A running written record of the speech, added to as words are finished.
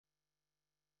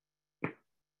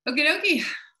Okie dokie.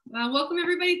 Welcome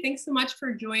everybody. Thanks so much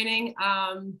for joining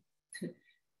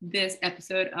this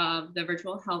episode of the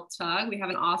Virtual Health Tug. We have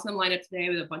an awesome lineup today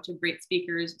with a bunch of great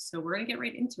speakers, so we're gonna get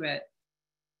right into it.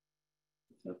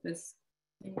 Hope this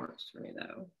thing works for me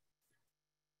though. All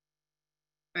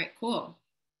right, cool.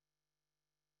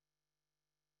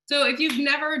 So if you've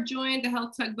never joined the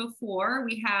Health Tug before,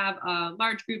 we have a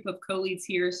large group of co-leads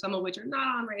here, some of which are not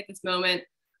on right at this moment.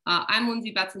 I'm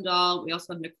Lindsay Betzendahl. We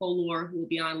also have Nicole Lohr, who will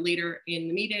be on later in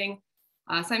the meeting,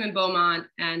 Simon Beaumont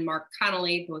and Mark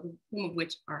Connolly, both of whom of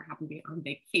which happen to be on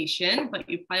vacation, but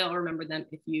you probably all remember them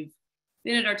if you've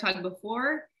been at our tug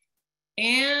before.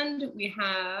 And we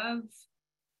have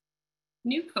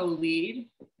new co-lead.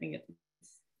 I can get this.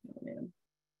 Oh, man.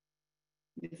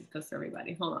 This goes to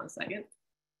everybody. Hold on a second.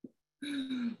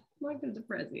 Not good to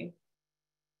Prezi.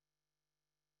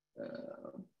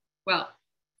 Well,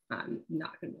 I'm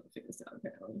not going to be able to figure this out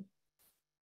apparently.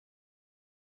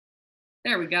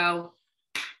 There we go.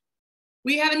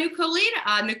 We have a new co-lead,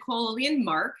 Nicole Lillian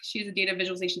Mark. She's a data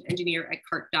visualization engineer at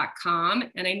cart.com.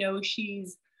 And I know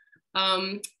she's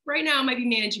right now might be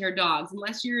managing her dogs.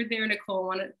 Unless you're there, Nicole,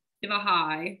 want to give a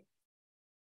hi.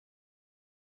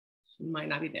 She might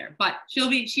not be there, but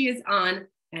she is on,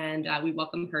 and we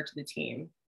welcome her to the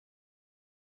team.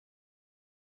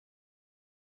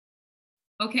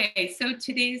 Okay, so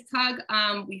today's tug,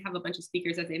 we have a bunch of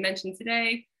speakers, as I mentioned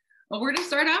today. We're gonna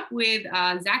start up with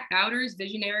Zach Bowders,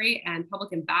 visionary and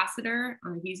public ambassador.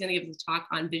 He's gonna give us a talk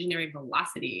on visionary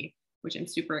velocity, which I'm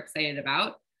super excited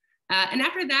about. And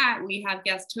after that, we have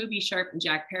guests Toby Sharp and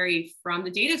Jack Parry from the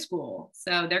data school.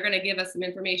 So they're gonna give us some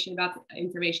information about the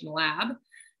information lab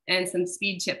and some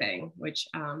speed tipping, which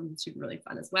should be really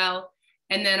fun as well.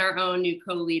 And then our own new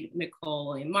co-lead,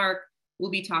 Nicole and Mark, we'll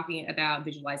be talking about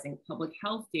visualizing public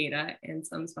health data and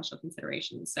some special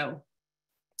considerations. So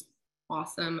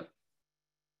awesome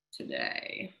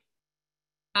today.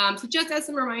 So just as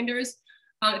some reminders,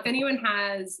 if anyone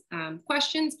has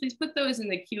questions, please put those in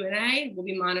the Q&A. We'll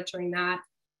be monitoring that.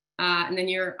 And then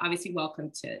you're obviously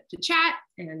welcome to chat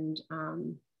and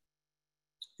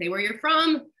say where you're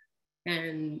from.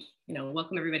 And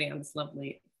welcome everybody on this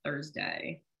lovely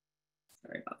Thursday.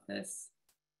 Sorry about this.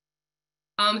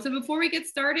 So before we get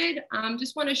started,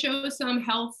 just want to show some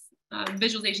health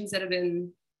visualizations that have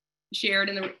been shared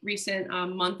in the recent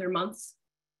month or months.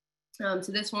 So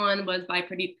this one was by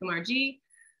Pradeep Kumarji,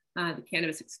 the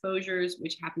cannabis exposures,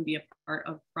 which happened to be a part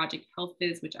of Project Health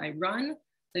Biz, which I run.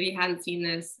 So if you hadn't seen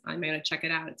this, I'm going to check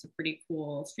it out. It's a pretty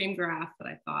cool stream graph that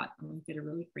I thought did a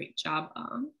really great job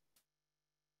on.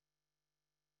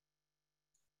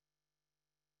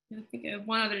 I think I have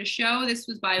one other to show. This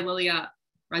was by Lilia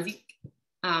Razik.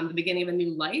 The beginning of a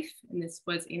new life. And this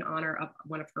was in honor of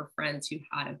one of her friends who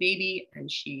had a baby, and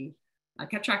she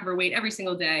kept track of her weight every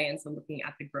single day. And so looking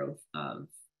at the growth of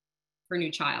her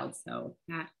new child. So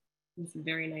that was a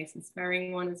very nice,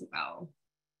 inspiring one as well.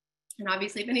 And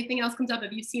obviously, if anything else comes up,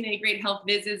 if you've seen any great health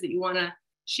vises that you want to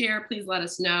share, please let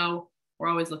us know. We're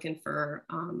always looking for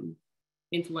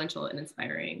influential and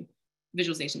inspiring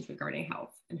visualizations regarding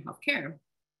health and healthcare.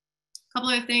 A couple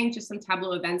other things, just some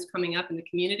Tableau events coming up in the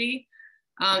community.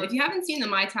 If you haven't seen the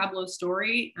My Tableau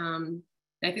story,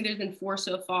 I think there's been 4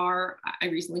 so far. I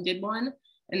recently did one,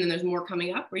 and then there's more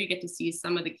coming up where you get to see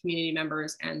some of the community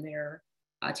members and their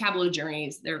Tableau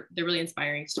journeys. They're really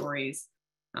inspiring stories.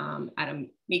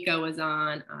 Adam Miko was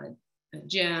on,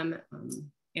 Jim,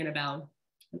 Annabelle,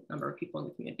 a number of people in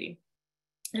the community.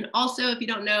 And also, if you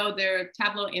don't know, their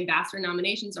Tableau ambassador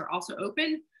nominations are also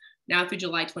open now through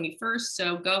July 21st.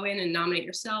 So go in and nominate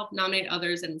yourself, nominate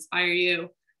others that inspire you.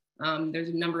 There's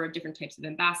a number of different types of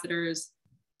ambassadors.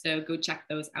 So go check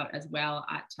those out as well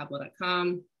at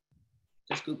tableau.com.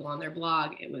 Just Google on their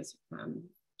blog. It was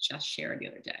just shared the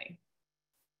other day.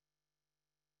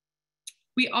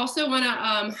 We also want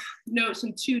to note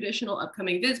some 2 additional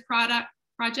upcoming Viz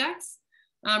projects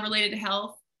related to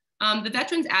health. The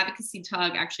Veterans Advocacy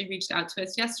Tug actually reached out to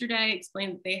us yesterday,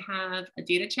 explained that they have a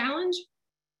data challenge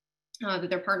that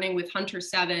they're partnering with Hunter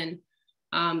 7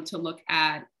 to look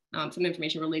at some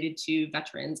information related to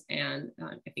veterans and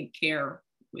I think care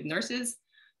with nurses.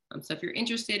 So if you're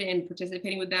interested in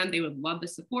participating with them, they would love the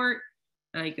support.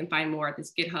 You can find more at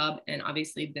this GitHub, and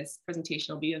obviously this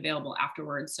presentation will be available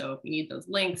afterwards. So if you need those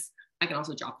links, I can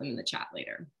also drop them in the chat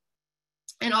later.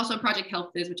 And also Project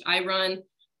Health Biz, which I run.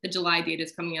 The July data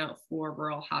is coming out for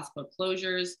rural hospital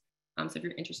closures. So if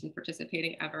you're interested in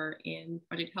participating ever in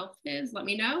Project Health Biz, let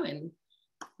me know. And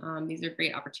these are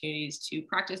great opportunities to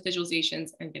practice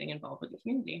visualizations and getting involved with the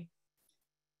community.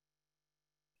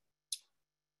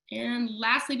 And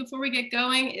lastly, before we get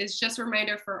going, is just a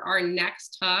reminder for our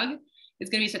next tug. It's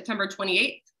going to be September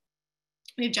 28th.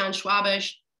 We have John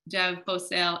Schwabish, Dev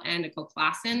Bosale, and Nicole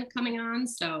Klassen coming on.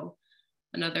 So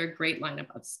another great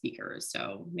lineup of speakers.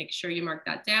 So make sure you mark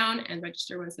that down and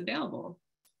register when it's available.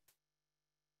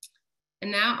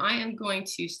 And now I am going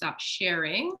to stop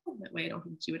sharing. That way I don't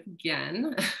have to do it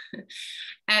again.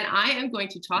 And I am going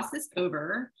to toss this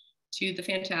over to the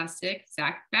fantastic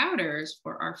Zach Bowders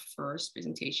for our first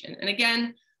presentation. And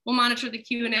again, we'll monitor the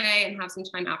Q&A and have some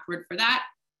time afterward for that.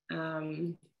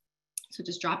 So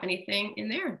just drop anything in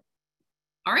there.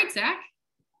 All right, Zach.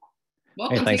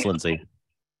 Welcome. Hey, thanks, Lindsay.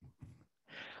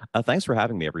 Thanks for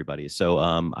having me, everybody. So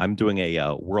I'm doing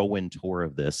a whirlwind tour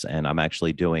of this, and I'm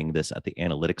actually doing this at the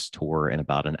analytics tour in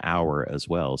about an hour as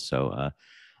well. So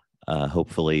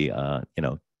hopefully,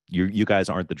 you guys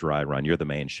aren't the dry run. You're the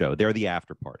main show. They're the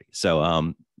after party. So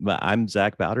I'm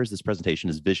Zach Bowders. This presentation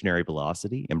is Visionary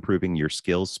Velocity, Improving Your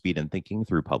Skills, Speed, and Thinking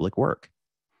Through Public Work.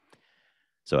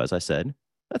 So as I said,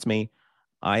 that's me.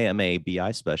 I am a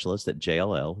BI specialist at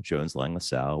JLL, Jones Lang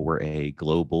LaSalle. We're a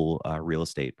global real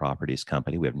estate properties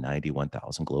company. We have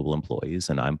 91,000 global employees,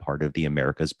 and I'm part of the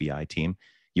Americas BI team.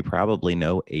 You probably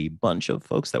know a bunch of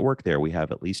folks that work there. We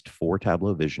have at least 4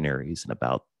 Tableau visionaries and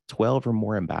about 12 or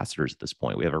more ambassadors at this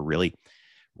point. We have a really,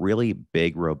 really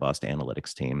big, robust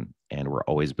analytics team, and we're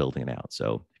always building it out.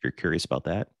 So if you're curious about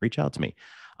that, reach out to me.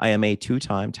 I am a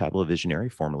 2-time Tableau visionary,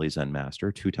 formerly Zen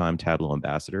Master, 2-time Tableau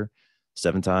ambassador,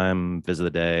 7-time Viz of the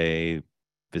Day,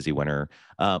 Vizzy winner.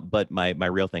 But my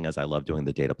real thing is I love doing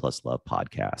the Data Plus Love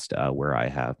podcast, where I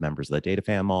have members of the Data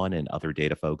Fam on and other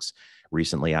data folks.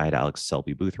 Recently, I had Alex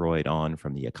Selby-Boothroyd on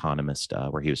from The Economist,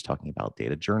 where he was talking about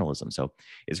data journalism. So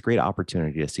it's a great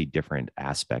opportunity to see different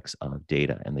aspects of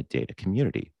data and the data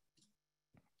community.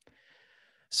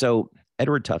 So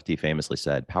Edward Tufte famously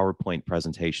said, PowerPoint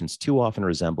presentations too often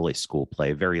resemble a school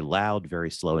play, very loud,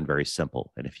 very slow, and very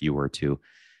simple. And if you were to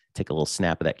take a little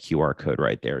snap of that QR code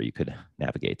right there, you could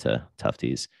navigate to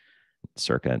Tufte's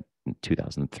circa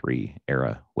 2003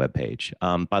 era webpage.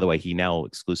 By the way, he now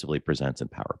exclusively presents in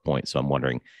PowerPoint. So I'm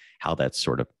wondering how that's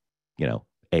sort of,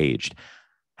 aged.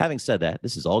 Having said that,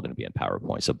 this is all going to be in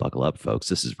PowerPoint. So buckle up, folks.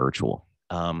 This is virtual.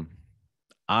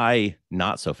 I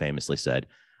not so famously said,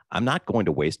 I'm not going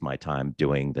to waste my time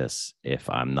doing this if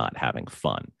I'm not having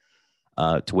fun.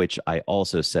 To which I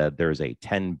also said there's a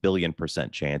 10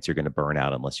 billion% chance you're going to burn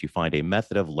out unless you find a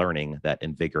method of learning that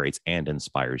invigorates and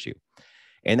inspires you.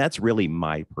 And that's really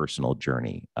my personal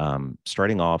journey.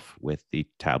 Starting off with the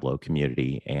Tableau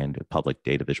community and public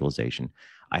data visualization,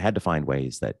 I had to find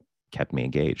ways that kept me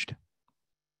engaged.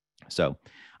 So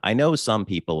I know some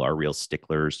people are real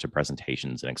sticklers to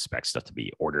presentations and expect stuff to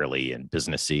be orderly and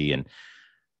businessy, and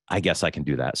I guess I can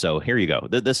do that. So here you go.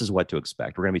 This is what to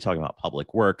expect. We're going to be talking about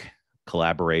public work,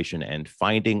 collaboration, and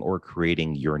finding or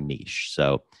creating your niche.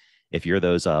 So if you're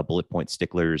those bullet point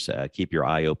sticklers, keep your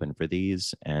eye open for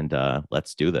these, and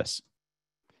let's do this.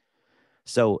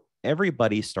 So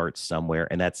everybody starts somewhere,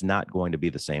 and that's not going to be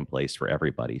the same place for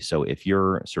everybody. So if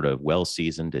you're sort of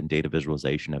well-seasoned in data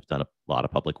visualization, have done a lot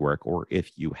of public work, or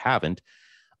if you haven't,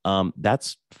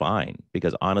 that's fine,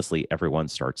 because honestly, everyone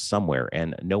starts somewhere,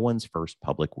 and no one's first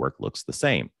public work looks the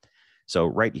same. So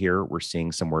right here, we're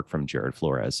seeing some work from Jared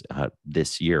Flores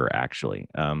this year, actually.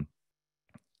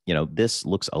 This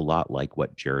looks a lot like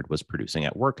what Jared was producing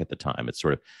at work at the time. It's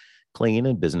sort of clean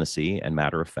and businessy and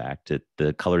matter of fact.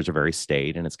 The colors are very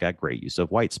staid, and it's got great use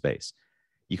of white space.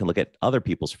 You can look at other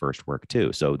people's first work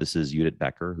too. So this is Judith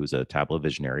Becker, who's a Tableau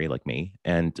visionary like me.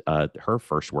 And her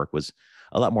first work was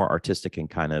a lot more artistic and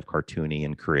kind of cartoony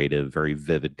and creative, very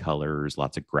vivid colors,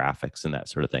 lots of graphics and that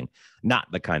sort of thing.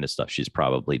 Not the kind of stuff she's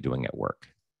probably doing at work.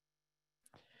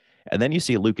 And then you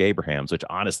see Luke Abrahams, which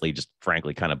honestly, just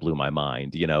frankly, kind of blew my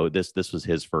mind. This was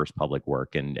his first public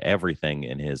work, and everything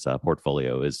in his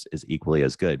portfolio is equally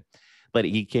as good. But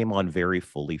he came on very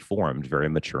fully formed, very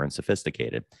mature and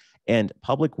sophisticated. And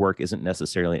public work isn't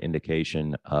necessarily an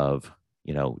indication of,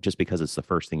 just because it's the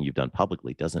first thing you've done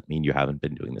publicly doesn't mean you haven't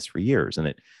been doing this for years. And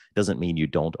it doesn't mean you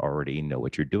don't already know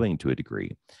what you're doing to a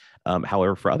degree.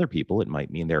 However, for other people, it might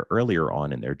mean they're earlier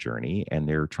on in their journey and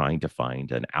they're trying to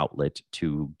find an outlet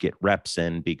to get reps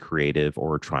in, be creative,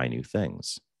 or try new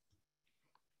things.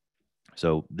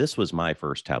 So this was my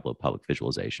first Tableau public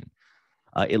visualization.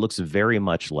 It looks very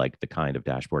much like the kind of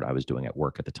dashboard I was doing at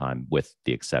work at the time, with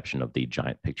the exception of the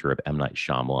giant picture of M. Night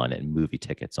Shyamalan and movie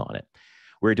tickets on it.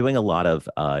 We're doing a lot of,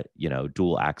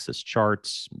 dual axis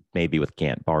charts, maybe with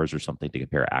Gantt bars or something to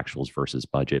compare actuals versus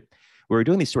budget. We were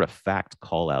doing these sort of fact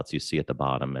callouts you see at the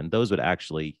bottom, and those would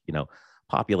actually,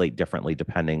 populate differently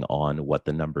depending on what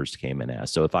the numbers came in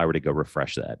as. So if I were to go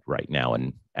refresh that right now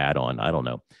and add on, I don't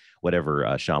know, whatever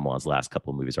Shyamalan's last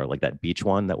couple of movies are, like that beach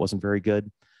one that wasn't very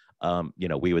good,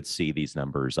 we would see these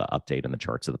numbers update and the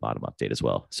charts at the bottom update as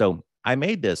well. So I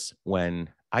made this when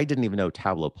I didn't even know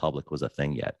Tableau Public was a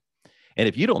thing yet. And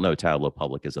if you don't know Tableau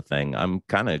Public is a thing, I'm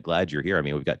kind of glad you're here. I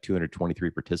mean, we've got 223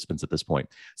 participants at this point.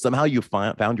 Somehow you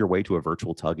found your way to a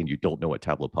virtual tug and you don't know what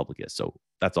Tableau Public is. So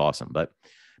that's awesome. But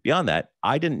beyond that,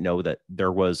 I didn't know that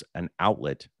there was an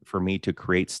outlet for me to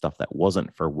create stuff that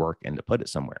wasn't for work and to put it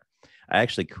somewhere. I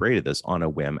actually created this on a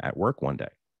whim at work one day.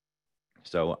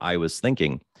 So I was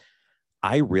thinking,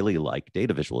 I really like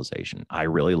data visualization. I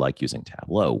really like using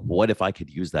Tableau. What if I could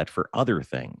use that for other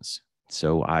things?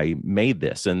 So I made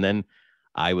this, and then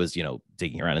I was,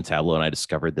 digging around in Tableau, and I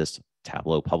discovered this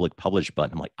Tableau Public Publish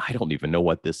button. I'm like, I don't even know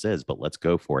what this is, but let's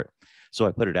go for it. So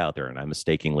I put it out there, and I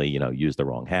mistakenly, used the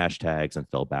wrong hashtags and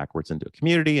fell backwards into a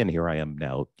community. And here I am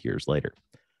now, years later.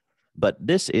 But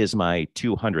this is my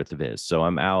 200th viz. So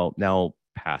I'm out now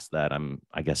past that.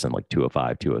 I guess I'm like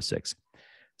 205, 206.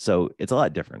 So it's a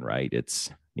lot different, right? It's,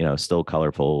 still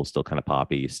colorful, still kind of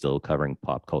poppy, still covering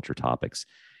pop culture topics.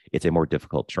 It's a more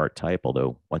difficult chart type,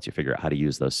 although once you figure out how to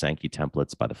use those Sankey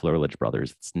templates by the Flurridge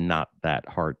brothers, it's not that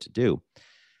hard to do.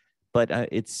 But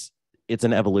it's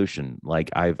an evolution. Like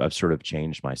I've sort of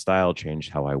changed my style,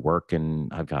 changed how I work,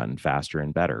 and I've gotten faster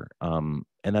and better. And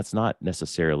that's not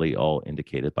necessarily all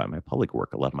indicated by my public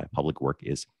work. A lot of my public work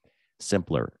is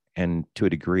simpler, and to a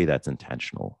degree, that's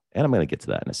intentional. And I'm going to get to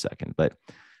that in a second. But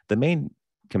the main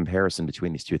comparison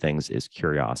between these two things is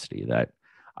curiosity, that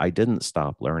I didn't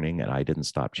stop learning, and I didn't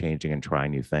stop changing and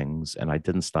trying new things, and I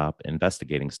didn't stop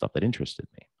investigating stuff that interested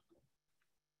me.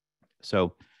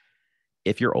 So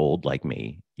if you're old like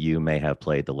me, you may have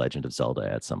played The Legend of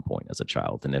Zelda at some point as a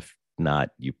child. And if not,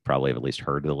 you probably have at least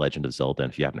heard of The Legend of Zelda.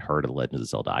 And if you haven't heard of The Legend of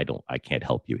Zelda, I can't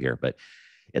help you here, but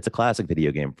it's a classic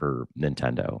video game for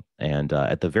Nintendo. And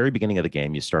at the very beginning of the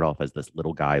game, you start off as this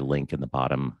little guy, Link, in the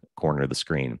bottom corner of the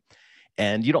screen.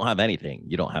 And you don't have anything.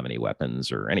 You don't have any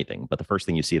weapons or anything. But the first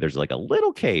thing you see, there's like a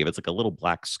little cave. It's like a little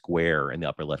black square in the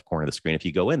upper left corner of the screen. If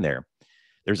you go in there,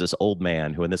 there's this old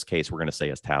man who, in this case, we're going to say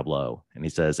is Tableau. And he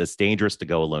says, it's dangerous to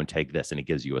go alone. Take this. And he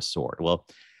gives you a sword. Well,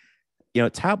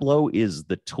 Tableau is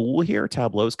the tool here.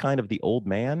 Tableau is kind of the old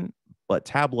man, but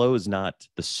Tableau is not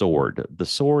the sword. The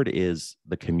sword is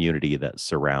the community that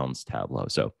surrounds Tableau.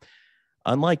 So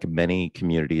unlike many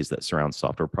communities that surround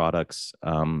software products,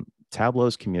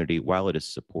 Tableau's community, while it is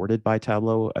supported by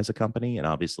Tableau as a company, and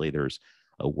obviously there's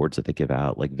awards that they give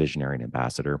out like Visionary and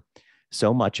Ambassador,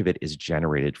 so much of it is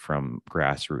generated from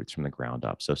grassroots, from the ground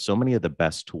up. So many of the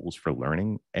best tools for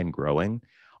learning and growing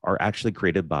are actually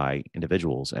created by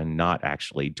individuals and not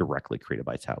actually directly created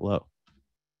by Tableau.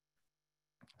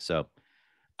 So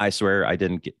I swear I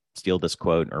didn't steal this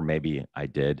quote, or maybe I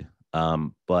did.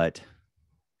 But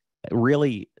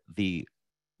really, the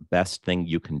best thing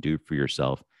you can do for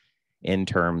yourself in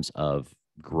terms of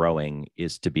growing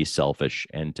is to be selfish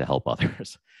and to help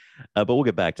others. But we'll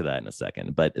get back to that in a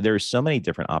second. But there's so many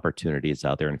different opportunities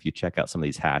out there. And if you check out some of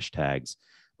these hashtags,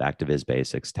 Back to Viz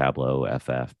Basics, Tableau,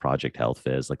 FF, Project Health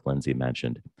Viz, like Lindsay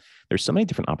mentioned, there's so many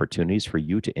different opportunities for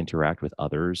you to interact with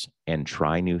others and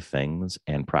try new things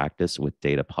and practice with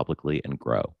data publicly and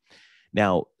grow.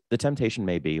 Now, the temptation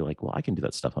may be like, well, I can do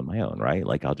that stuff on my own, right?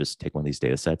 Like I'll just take one of these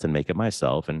data sets and make it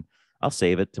myself, and I'll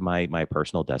save it to my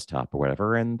personal desktop or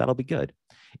whatever, and that'll be good.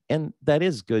 And that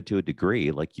is good to a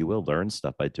degree. Like you will learn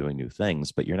stuff by doing new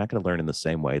things, but you're not going to learn in the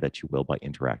same way that you will by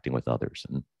interacting with others.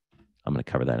 And I'm going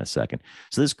to cover that in a second.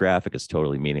 So this graphic is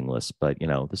totally meaningless, but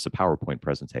this is a PowerPoint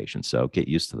presentation, so get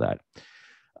used to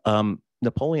that.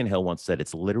 Napoleon Hill once said,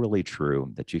 it's literally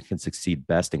true that you can succeed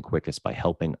best and quickest by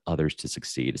helping others to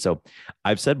succeed. So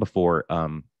I've said before,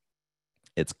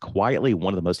 it's quietly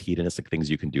one of the most hedonistic things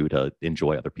you can do to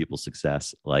enjoy other people's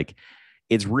success. Like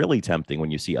it's really tempting when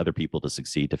you see other people to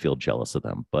succeed to feel jealous of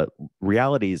them. But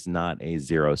reality is not a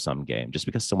zero-sum game. Just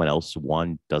because someone else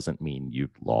won doesn't mean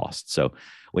you've lost. So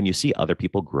when you see other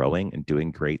people growing and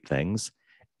doing great things,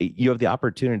 you have the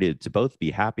opportunity to both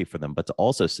be happy for them, but to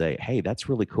also say, hey, that's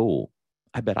really cool.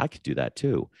 I bet I could do that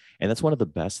too. And that's one of the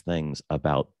best things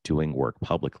about doing work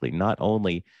publicly. Not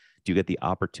only do you get the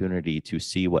opportunity to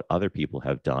see what other people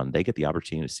have done, they get the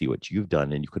opportunity to see what you've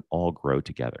done, and you can all grow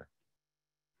together.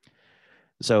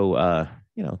 So,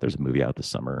 there's a movie out this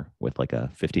summer with like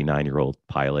a 59-year-old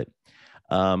pilot.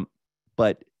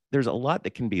 But there's a lot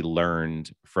that can be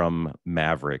learned from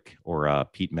Maverick, or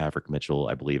Pete Maverick Mitchell,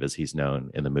 I believe, as he's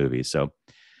known in the movie. So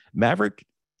Maverick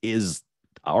is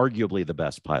arguably the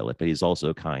best pilot, but he's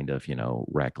also kind of,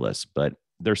 reckless. But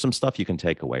there's some stuff you can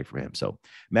take away from him. So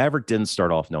Maverick didn't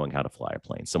start off knowing how to fly a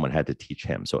plane. Someone had to teach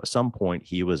him. So at some point,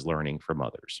 he was learning from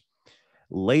others.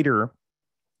 Later,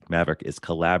 Maverick is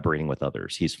collaborating with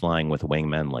others. He's flying with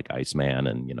wingmen like Iceman,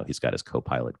 and he's got his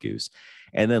co-pilot Goose.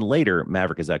 And then later,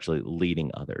 Maverick is actually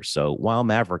leading others. So while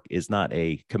Maverick is not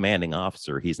a commanding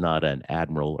officer, he's not an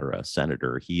admiral or a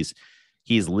senator. He's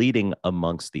leading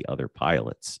amongst the other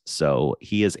pilots. So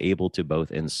he is able to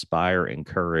both inspire,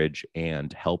 encourage,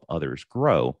 and help others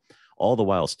grow, all the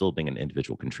while still being an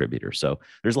individual contributor. So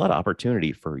there's a lot of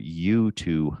opportunity for you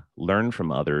to learn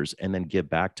from others and then give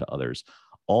back to others,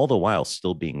 all the while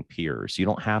still being peers. You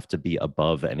don't have to be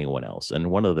above anyone else. And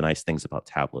one of the nice things about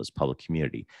Tableau's public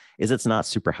community is it's not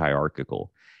super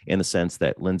hierarchical, in the sense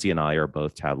that Lindsay and I are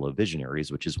both Tableau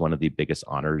visionaries, which is one of the biggest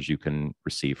honors you can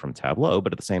receive from Tableau.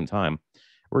 But at the same time,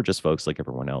 we're just folks like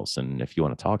everyone else. And if you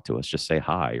want to talk to us, just say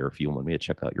hi. Or if you want me to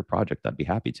check out your project, I'd be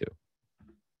happy to.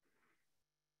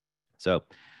 So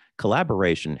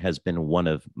collaboration has been one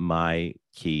of my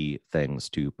key things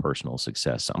to personal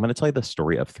success. So I'm going to tell you the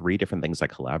story of 3 different things I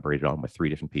collaborated on with 3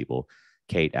 different people,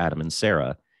 Kate, Adam, and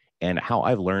Sarah, and how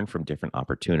I've learned from different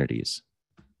opportunities.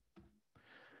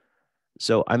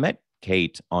 So I met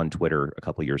Kate on Twitter a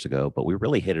couple of years ago, but we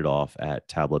really hit it off at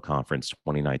Tableau Conference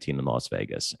 2019 in Las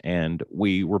Vegas. And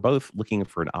we were both looking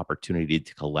for an opportunity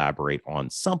to collaborate on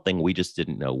something. We just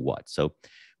didn't know what. So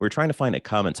we're trying to find a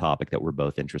common topic that we're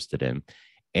both interested in.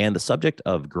 And the subject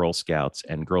of Girl Scouts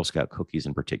and Girl Scout cookies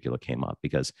in particular came up,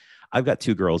 because I've got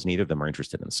 2 girls, neither of them are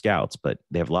interested in Scouts, but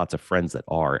they have lots of friends that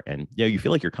are. And you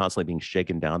feel like you're constantly being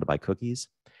shaken down to buy cookies.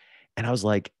 And I was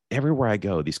like, everywhere I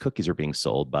go, these cookies are being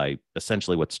sold by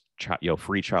essentially what's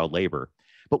free child labor.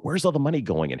 But where's all the money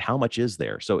going and how much is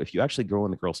there? So if you actually go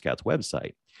on the Girl Scouts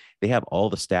website, they have all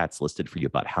the stats listed for you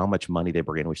about how much money they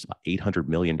bring in, which is about $800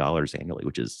 million annually,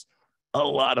 which is a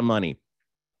lot of money.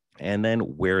 And then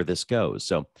where this goes.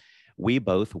 So we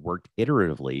both worked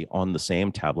iteratively on the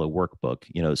same Tableau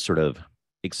workbook, sort of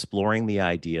exploring the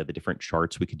idea, the different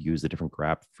charts we could use, the different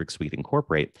graphics we could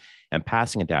incorporate, and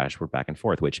passing a dashboard back and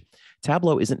forth, which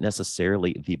Tableau isn't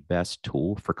necessarily the best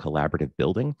tool for collaborative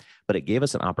building, but it gave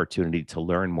us an opportunity to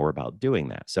learn more about doing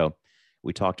that. So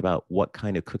we talked about what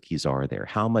kind of cookies are there,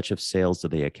 how much of sales do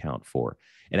they account for?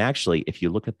 And actually, if you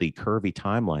look at the curvy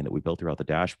timeline that we built throughout the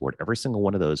dashboard, every single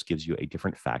one of those gives you a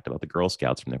different fact about the Girl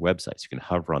Scouts from their websites. You can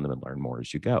hover on them and learn more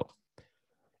as you go.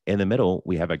 In the middle,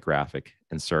 we have a graphic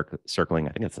circling,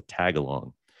 I think it's a tag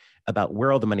along, about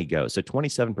where all the money goes. So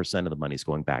 27% of the money is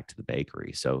going back to the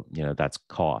bakery. So, that's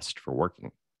cost for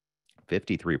working.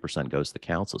 53% goes to the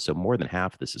council. So more than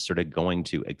half of this is sort of going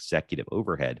to executive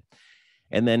overhead.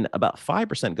 And then about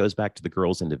 5% goes back to the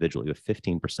girls individually, with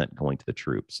 15% going to the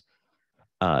troops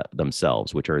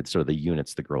themselves, which are sort of the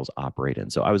units the girls operate in.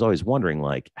 So I was always wondering,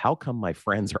 how come my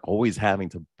friends are always having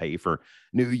to pay for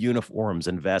new uniforms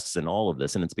and vests and all of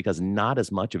this? And it's because not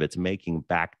as much of it's making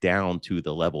back down to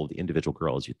the level of the individual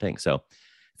girl as you think. So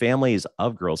families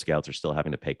of Girl Scouts are still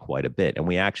having to pay quite a bit. And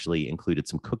we actually included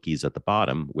some cookies at the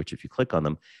bottom, which if you click on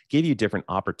them, give you different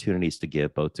opportunities to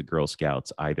give both to Girl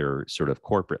Scouts, either sort of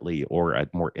corporately or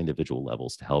at more individual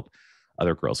levels, to help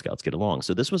other Girl Scouts get along.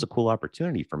 So this was a cool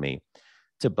opportunity for me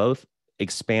to both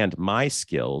expand my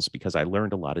skills, because I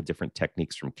learned a lot of different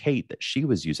techniques from Kate that she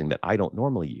was using that I don't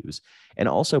normally use, and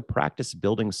also practice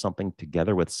building something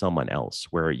together with someone else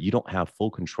where you don't have full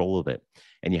control of it.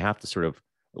 And you have to sort of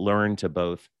learn to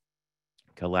both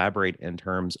collaborate in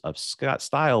terms of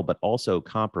style, but also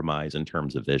compromise in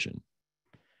terms of vision.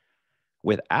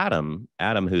 With Adam,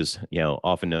 who's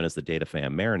often known as the Data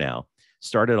Fam Mayor now,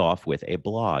 started off with a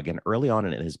blog. And early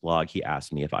on in his blog, he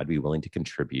asked me if I'd be willing to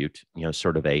contribute,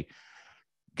 sort of a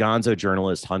gonzo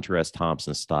journalist, Hunter S.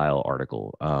 Thompson style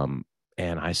article.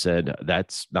 And I said,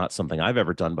 that's not something I've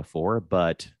ever done before,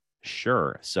 but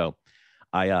sure. So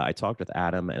I talked with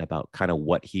Adam and about kind of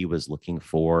what he was looking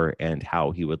for and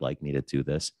how he would like me to do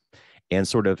this. And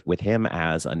sort of with him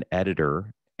as an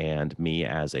editor and me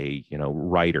as a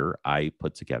writer, I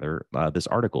put together this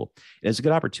article. And it's a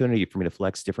good opportunity for me to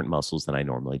flex different muscles than I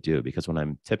normally do, because when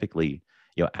I'm typically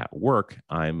at work,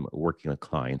 I'm working with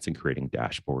clients and creating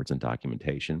dashboards and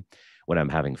documentation. When I'm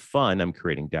having fun, I'm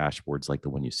creating dashboards like the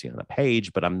one you see on the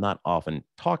page, but I'm not often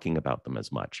talking about them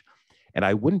as much. And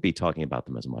I wouldn't be talking about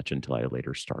them as much until I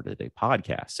later started a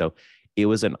podcast. So it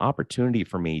was an opportunity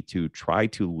for me to try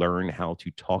to learn how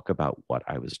to talk about what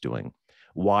I was doing,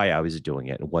 why I was doing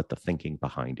it, and what the thinking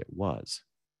behind it was.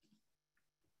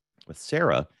 With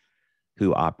Sarah,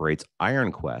 who operates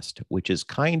Iron Quest, which is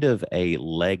kind of a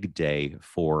leg day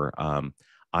for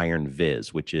Iron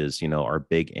Viz, which is, our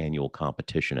big annual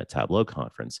competition at Tableau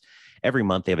Conference. Every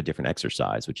month they have a different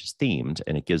exercise, which is themed,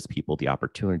 and it gives people the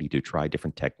opportunity to try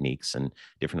different techniques and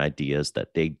different ideas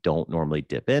that they don't normally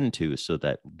dip into, so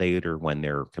that later when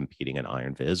they're competing in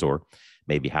Iron Viz, or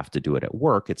maybe have to do it at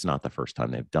work, it's not the first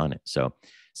time they've done it. So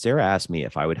Sarah asked me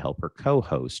if I would help her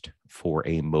co-host for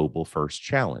a mobile first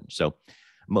challenge. So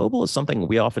mobile is something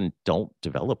we often don't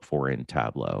develop for in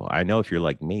Tableau. I know if you're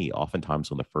like me, oftentimes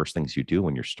one of the first things you do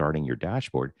when you're starting your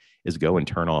dashboard is go and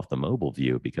turn off the mobile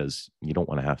view because you don't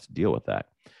want to have to deal with that.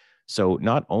 So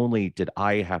not only did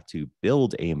I have to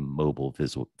build a mobile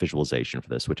visualization for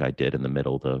this, which I did in the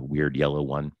middle, the weird yellow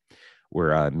one,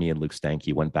 where me and Luke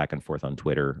Stanky went back and forth on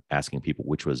Twitter asking people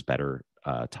which was better,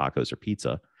 tacos or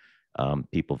pizza.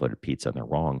 People voted pizza and they're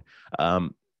wrong.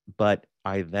 But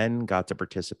I then got to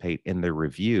participate in the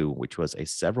review, which was a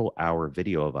several-hour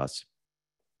video of us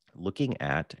looking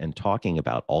at and talking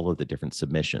about all of the different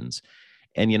submissions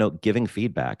and, giving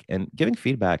feedback. And giving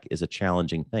feedback is a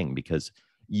challenging thing because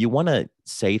you want to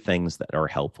say things that are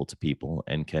helpful to people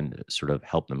and can sort of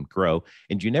help them grow.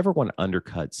 And you never want to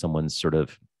undercut someone's sort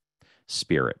of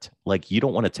spirit. Like, you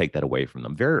don't want to take that away from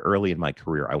them. Very early in my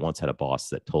career, I once had a boss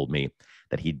that told me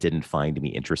that he didn't find me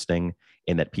interesting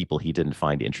and that people he didn't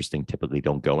find interesting typically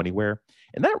don't go anywhere.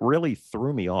 And that really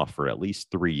threw me off for at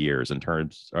least 3 years in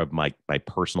terms of my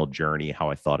personal journey, how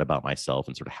I thought about myself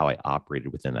and sort of how I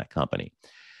operated within that company.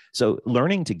 So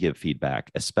learning to give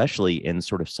feedback, especially in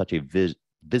sort of such a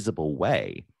visible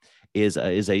way, is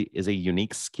a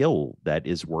unique skill that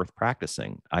is worth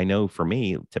practicing. I know for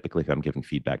me, typically if I'm giving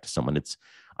feedback to someone, it's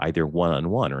either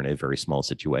one-on-one or in a very small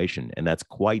situation. And that's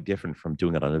quite different from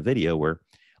doing it on a video where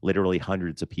literally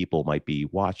hundreds of people might be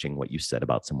watching what you said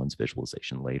about someone's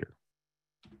visualization later.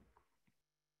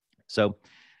 So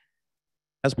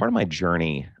as part of my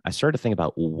journey, I started to think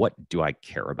about, what do I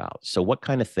care about? So what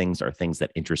kind of things are things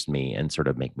that interest me and sort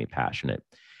of make me passionate?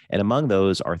 And among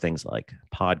those are things like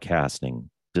podcasting,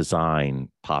 design,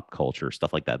 pop culture,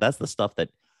 stuff like that. That's the stuff that,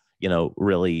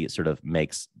 really sort of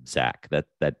makes Zach,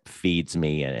 that feeds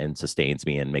me and sustains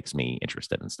me and makes me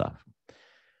interested in stuff.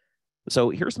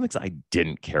 So here's some things I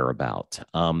didn't care about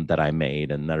that I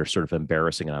made and that are sort of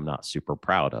embarrassing and I'm not super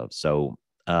proud of. So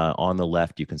on the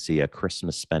left, you can see a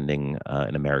Christmas spending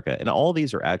in America. And all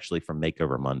these are actually from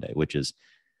Makeover Monday, which is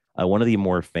one of the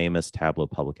more famous Tableau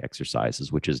public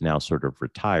exercises, which is now sort of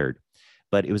retired.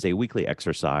 But it was a weekly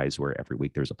exercise where every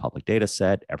week there's a public data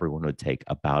set. Everyone would take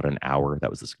about an hour. That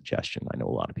was the suggestion. I know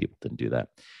a lot of people didn't do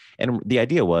that. And the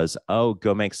idea was,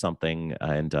 go make something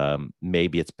and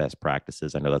maybe it's best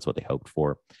practices. I know that's what they hoped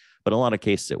for. But in a lot of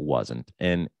cases, it wasn't.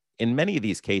 And in many of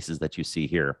these cases that you see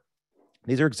here,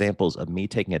 these are examples of me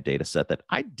taking a data set that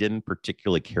I didn't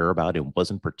particularly care about and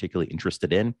wasn't particularly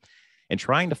interested in, and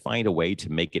trying to find a way to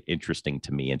make it interesting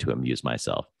to me and to amuse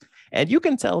myself. And you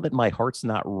can tell that my heart's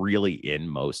not really in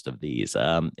most of these,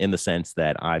 in the sense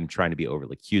that I'm trying to be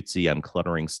overly cutesy. I'm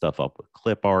cluttering stuff up with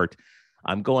clip art.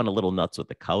 I'm going a little nuts with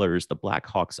the colors. The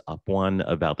Blackhawks up one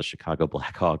about the Chicago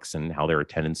Blackhawks and how their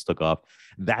attendance took off.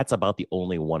 That's about the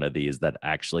only one of these that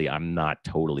actually I'm not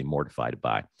totally mortified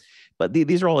by. But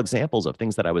these are all examples of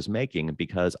things that I was making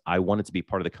because I wanted to be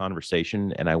part of the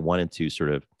conversation and I wanted to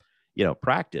sort of,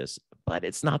 practice, but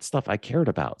it's not stuff I cared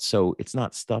about. So it's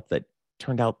not stuff that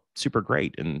turned out super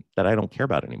great and that I don't care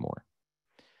about anymore.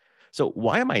 So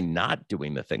why am I not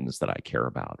doing the things that I care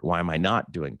about? Why am I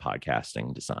not doing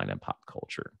podcasting, design, and pop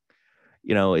culture?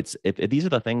 It's if these are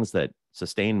the things that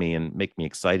sustain me and make me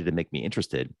excited and make me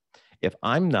interested. If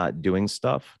I'm not doing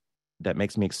stuff that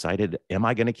makes me excited, am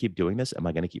I going to keep doing this? Am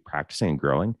I going to keep practicing and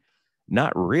growing?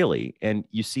 Not really. And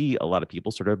you see a lot of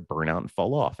people sort of burn out and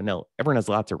fall off. And now everyone has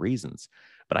lots of reasons,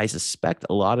 but I suspect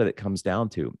a lot of it comes down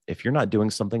to, if you're not doing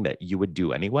something that you would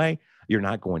do anyway, you're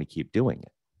not going to keep doing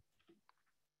it.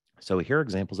 So here are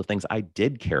examples of things I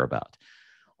did care about.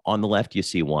 On the left, you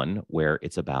see one where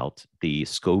it's about the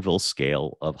Scoville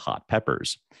scale of hot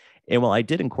peppers. And while I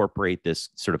did incorporate this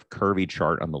sort of curvy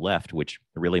chart on the left, which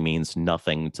really means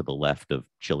nothing to the left of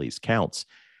chilies counts,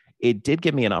 it did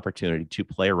give me an opportunity to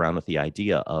play around with the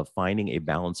idea of finding a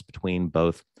balance between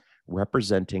both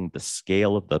representing the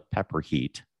scale of the pepper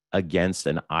heat against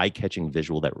an eye-catching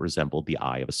visual that resembled the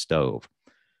eye of a stove.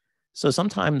 So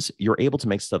sometimes you're able to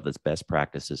make stuff that's best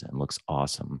practices and looks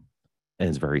awesome and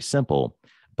is very simple,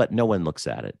 but no one looks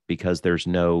at it because there's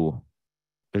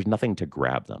nothing to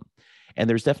grab them. And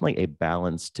there's definitely a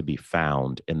balance to be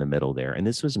found in the middle there. And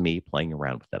this was me playing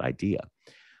around with that idea.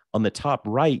 On the top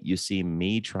right, you see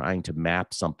me trying to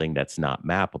map something that's not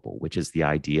mappable, which is the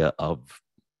idea of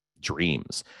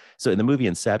dreams. So in the movie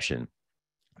Inception,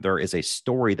 there is a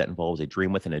story that involves a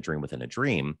dream within a dream within a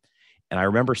dream. And I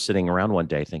remember sitting around one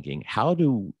day thinking, how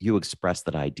do you express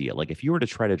that idea? Like if you were to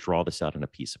try to draw this out on a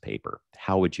piece of paper,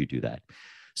 how would you do that?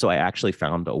 So I actually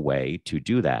found a way to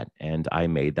do that. And I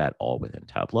made that all within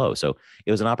Tableau. So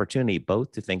it was an opportunity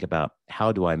both to think about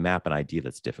how do I map an idea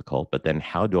that's difficult, but then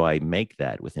how do I make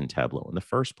that within Tableau in the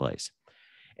first place?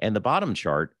 And the bottom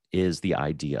chart is the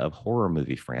idea of horror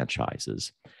movie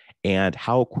franchises and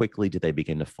how quickly do they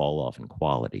begin to fall off in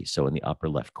quality. So in the upper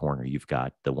left corner, you've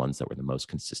got the ones that were the most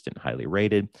consistent, highly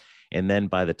rated. And then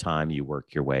by the time you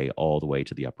work your way all the way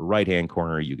to the upper right-hand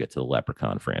corner, you get to the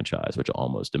Leprechaun franchise, which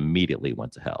almost immediately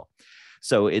went to hell.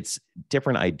 So it's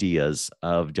different ideas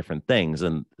of different things.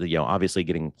 And, obviously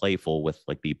getting playful with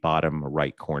like the bottom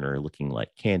right corner looking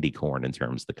like candy corn in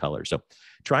terms of the color. So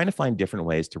trying to find different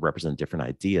ways to represent different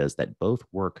ideas that both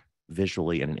work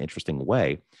visually in an interesting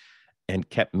way and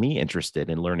kept me interested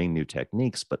in learning new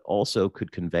techniques, but also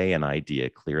could convey an idea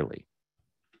clearly.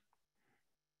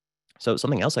 So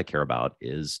something else I care about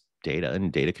is data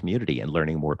and data community and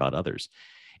learning more about others.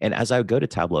 And as I would go to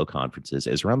Tableau conferences,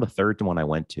 it was around the third one I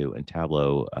went to in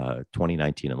Tableau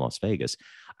 2019 in Las Vegas,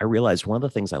 I realized one of the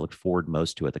things I looked forward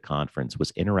most to at the conference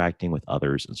was interacting with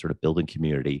others and sort of building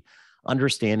community,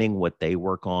 understanding what they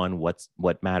work on,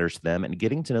 what matters to them, and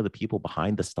getting to know the people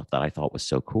behind the stuff that I thought was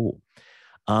so cool.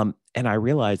 And I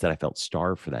realized that I felt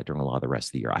starved for that during a lot of the rest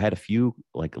of the year. I had a few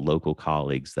like local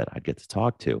colleagues that I'd get to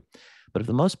talk to, but for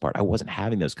the most part, I wasn't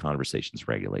having those conversations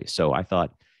regularly. So I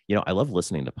thought, I love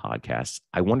listening to podcasts.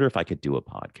 I wonder if I could do a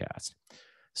podcast.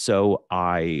 So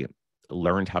I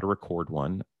learned how to record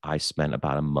one. I spent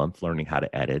about a month learning how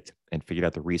to edit and figured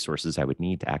out the resources I would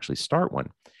need to actually start one.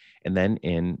 And then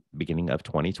in beginning of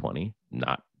 2020,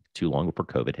 not too long before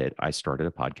COVID hit, I started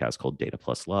a podcast called Data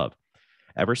Plus Love.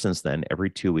 Ever since then, every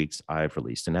 2 weeks, I've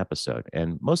released an episode.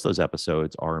 And most of those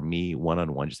episodes are me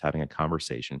one-on-one, just having a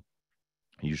conversation,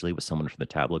 usually with someone from the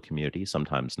Tableau community,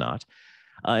 sometimes not.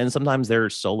 And sometimes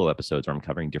there's solo episodes where I'm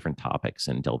covering different topics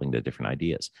and delving into different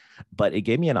ideas. But it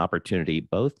gave me an opportunity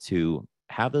both to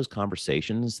have those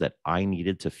conversations that I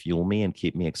needed to fuel me and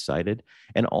keep me excited,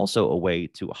 and also a way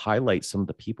to highlight some of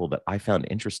the people that I found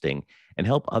interesting and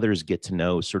help others get to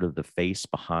know sort of the face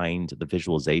behind the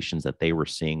visualizations that they were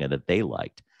seeing and that they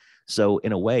liked. So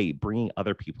in a way, bringing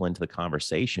other people into the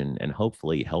conversation and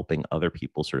hopefully helping other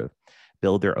people sort of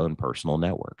build their own personal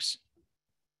networks.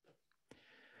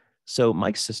 So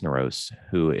Mike Cisneros,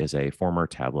 who is a former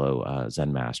Tableau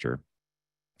Zen master,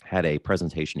 had a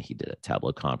presentation he did at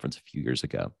Tableau conference a few years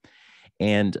ago.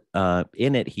 And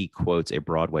in it, he quotes a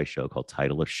Broadway show called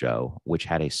Title of Show, which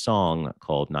had a song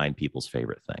called Nine People's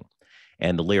Favorite Thing.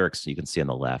 And the lyrics you can see on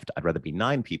the left, I'd rather be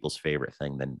 9 people's favorite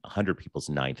thing than 100 people's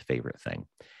 9th favorite thing.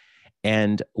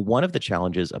 And one of the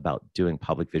challenges about doing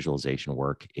public visualization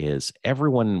work is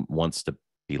everyone wants to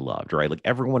be loved, right? Like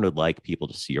everyone would like people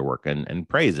to see your work and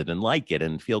praise it and like it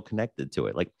and feel connected to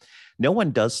it. Like no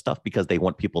one does stuff because they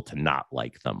want people to not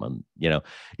like them. And,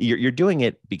 you're doing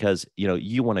it because,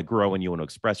 you want to grow and you want to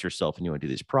express yourself and you want to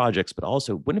do these projects, but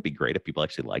also wouldn't it be great if people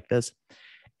actually like this?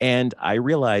 And I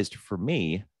realized for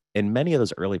me, in many of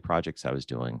those early projects I was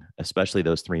doing, especially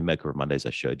those 3 Makeover Mondays I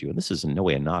showed you, and this is in no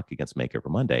way a knock against Makeover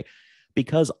Monday,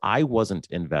 because I wasn't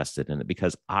invested in it,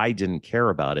 because I didn't care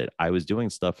about it, I was doing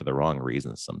stuff for the wrong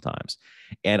reasons sometimes.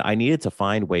 And I needed to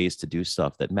find ways to do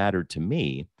stuff that mattered to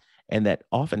me. And that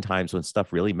oftentimes when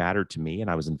stuff really mattered to me and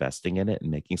I was investing in it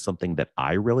and making something that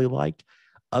I really liked,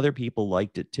 other people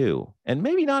liked it too. And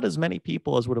maybe not as many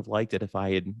people as would have liked it if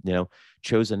I had,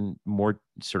 chosen more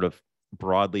sort of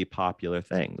broadly popular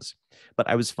things. But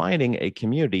I was finding a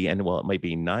community, and while it might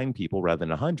be 9 people rather than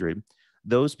 100,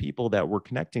 those people that were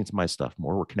connecting to my stuff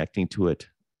more were connecting to it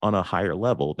on a higher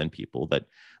level than people that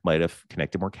might have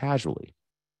connected more casually.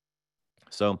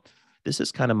 So this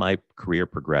is kind of my career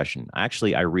progression.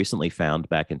 Actually, I recently found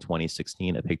back in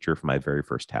 2016 a picture from my very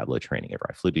first Tableau training ever.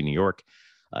 I flew to New York.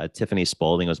 Tiffany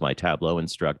Spalding was my Tableau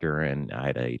instructor, and I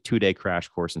had a 2-day crash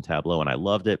course in Tableau, and I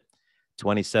loved it.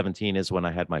 2017 is when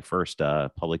I had my first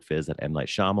public viz at M. Night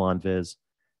Shyamalan viz.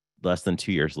 Less than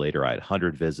 2 years later, I had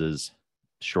 100 vizzes.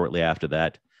 Shortly after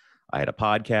that, I had a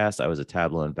podcast. I was a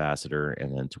Tableau ambassador.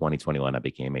 And then 2021, I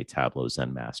became a Tableau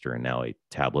Zen master and now a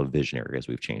Tableau visionary, as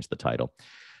we've changed the title.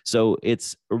 So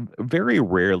it's very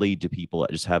rarely do people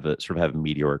just have a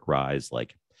meteoric rise.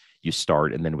 Like you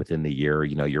start and then within the year,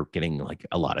 you're getting like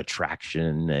a lot of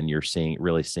traction and you're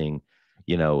really seeing,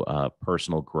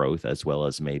 personal growth as well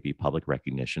as maybe public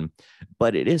recognition.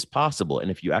 But it is possible. And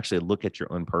if you actually look at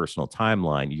your own personal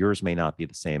timeline, yours may not be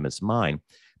the same as mine,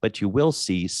 but you will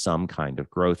see some kind of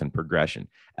growth and progression,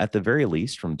 at the very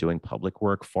least from doing public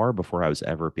work far before I was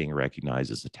ever being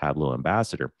recognized as a Tableau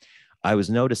ambassador. I was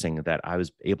noticing that I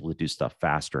was able to do stuff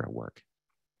faster at work.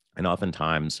 And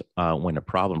oftentimes, when a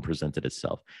problem presented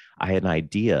itself, I had an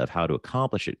idea of how to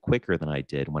accomplish it quicker than I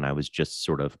did when I was just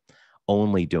sort of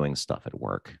only doing stuff at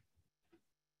work.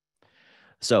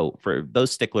 So, for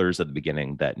those sticklers at the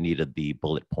beginning that needed the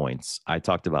bullet points, I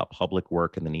talked about public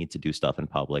work and the need to do stuff in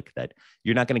public, that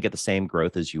you're not going to get the same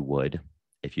growth as you would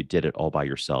if you did it all by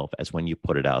yourself as when you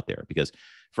put it out there. Because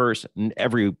first,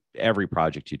 every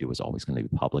project you do is always going to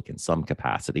be public in some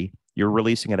capacity. You're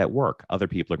releasing it at work. Other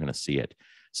people are going to see it.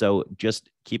 So just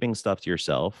keeping stuff to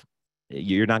yourself,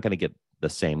 you're not going to get the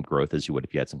same growth as you would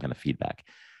if you had some kind of feedback.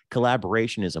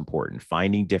 Collaboration is important.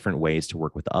 Finding different ways to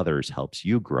work with others helps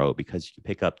you grow because you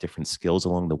pick up different skills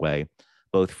along the way,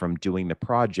 both from doing the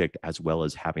project as well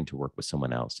as having to work with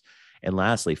someone else. And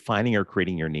lastly, finding or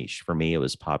creating your niche. For me, it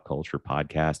was pop culture,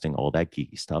 podcasting, all that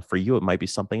geeky stuff. For you, it might be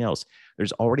something else.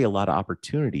 There's already a lot of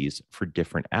opportunities for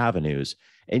different avenues,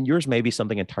 and yours may be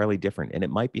something entirely different, and it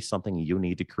might be something you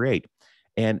need to create.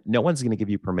 And no one's going to give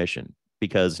you permission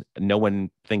because no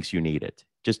one thinks you need it.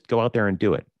 Just go out there and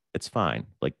do it. It's fine.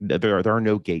 Like there are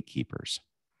no gatekeepers.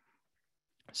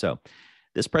 So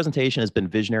this presentation has been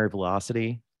Visionary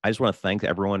Velocity. I just want to thank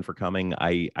everyone for coming.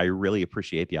 I really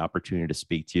appreciate the opportunity to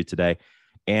speak to you today.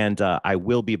 And I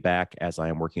will be back as I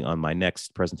am working on my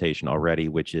next presentation already,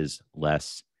 which is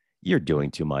less, you're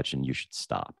doing too much and you should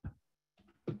stop.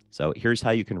 So here's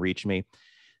how you can reach me.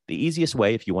 The easiest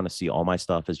way, if you want to see all my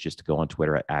stuff, is just to go on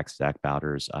Twitter at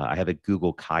 @ZachBowders. I have a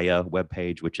Google Kaya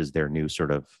webpage, which is their new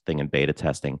sort of thing in beta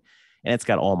testing. And it's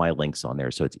got all my links on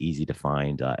there. So it's easy to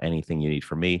find anything you need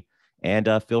from me. And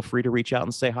feel free to reach out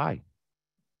and say hi.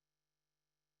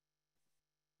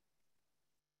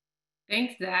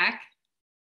 Thanks, Zach.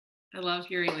 I love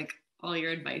hearing like all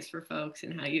your advice for folks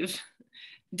and how you've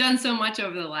done so much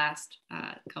over the last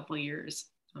couple of years.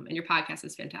 And your podcast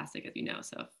is fantastic, as you know.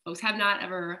 So if folks have not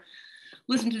ever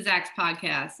listened to Zach's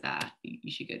podcast, you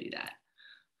should go do that.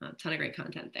 A ton of great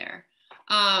content there.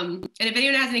 And if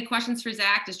anyone has any questions for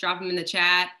Zach, just drop them in the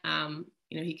chat.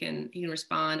 He can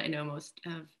respond. I know most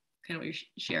of kind of what you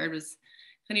shared was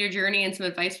kind of your journey and some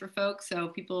advice for folks. So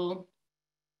people,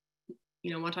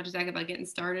 want to talk to Zach about getting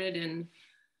started and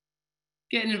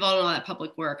getting involved in all that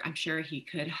public work, I'm sure he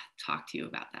could talk to you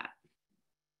about that.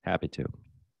 Happy to.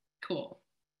 Cool.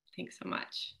 Thanks so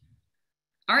much.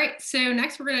 All right. So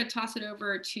next we're going to toss it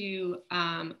over to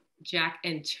Jack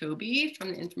and Toby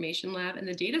from the Information Lab and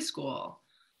the Data School.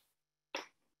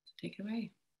 Take it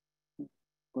away.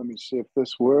 Let me see if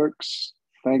this works.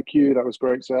 Thank you. That was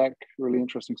great, Zach. Really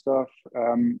interesting stuff.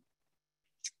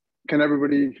 Can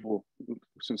everybody, well,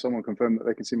 since someone confirmed that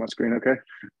they can see my screen, okay?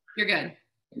 You're good.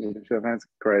 Show of hands.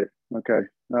 Great. Okay.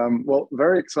 Well,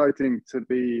 very exciting to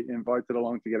be invited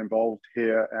along to get involved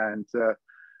here. And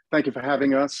thank you for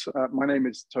having us. My name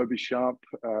is Toby Sharp,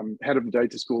 head of the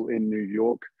Data School in New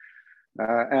York.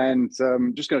 And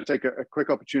just going to take a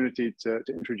quick opportunity to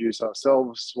introduce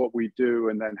ourselves, what we do,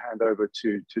 and then hand over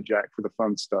to Jack for the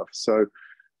fun stuff. So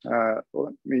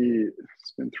let me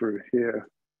spin through here.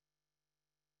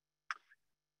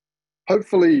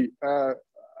 Hopefully,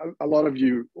 a lot of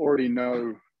you already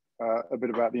know a bit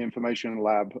about the Information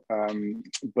Lab,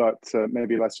 but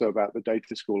maybe less so about the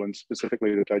Data School, and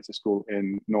specifically the Data School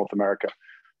in North America.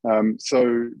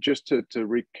 So just to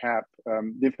recap,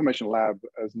 the Information Lab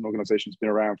as an organization has been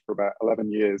around for about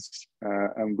 11 years,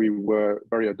 and we were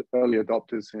very early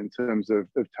adopters in terms of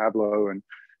Tableau, and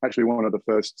actually one of the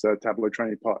first Tableau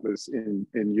training partners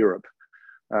in Europe.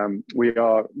 We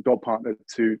are gold partnered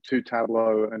to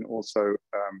Tableau, and also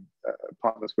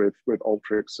partners with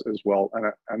Alteryx as well,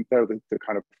 and they're the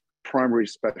kind of primary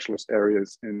specialist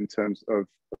areas in terms of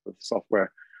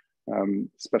software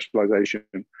specialization.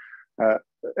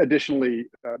 Additionally,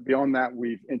 beyond that,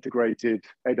 we've integrated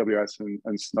AWS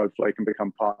and Snowflake and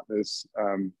become partners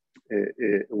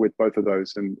with both of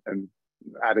those, and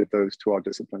added those to our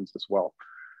disciplines as well.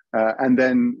 And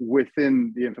then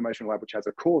within the Information Lab, which has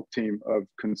a core team of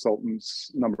consultants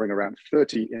numbering around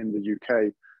 30 in the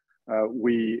UK,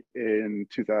 we in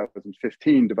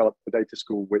 2015 developed the Data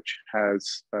School, which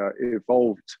has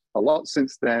evolved a lot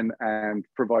since then and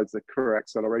provides a career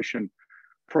acceleration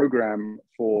program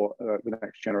for the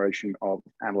next generation of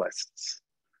analysts.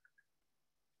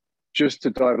 Just to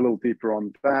dive a little deeper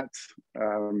on that,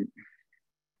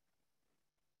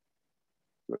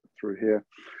 through here.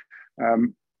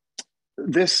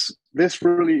 This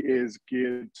really is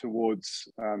geared towards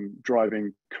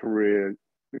driving careers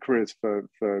for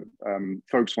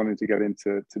folks wanting to get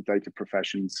into data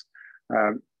professions.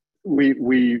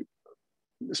 We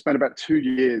spent about 2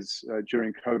 years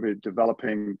during COVID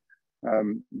developing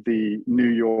The New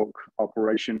York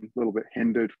operation, a little bit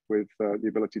hindered with the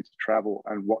ability to travel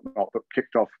and whatnot, but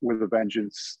kicked off with a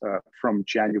vengeance from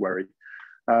January.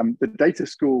 The data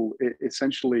school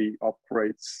essentially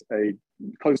operates a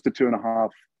close to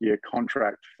 2.5-year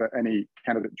contract for any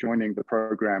candidate joining the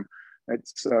program.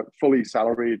 It's fully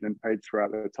salaried and paid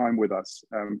throughout their time with us.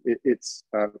 It's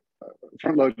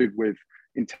front-loaded with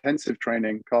intensive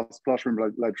training,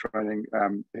 classroom-led training,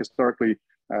 historically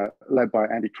led by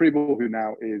Andy Kriebel, who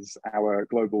now is our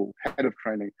global head of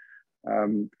training.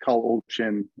 Carl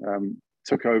Alchin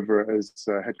took over as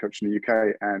head coach in the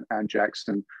UK, and Anne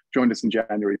Jackson joined us in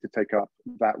January to take up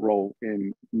that role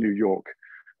in New York.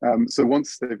 So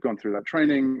once they've gone through that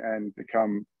training and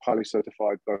become highly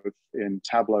certified both in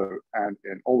Tableau and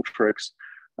in Alteryx,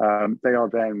 they are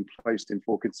then placed in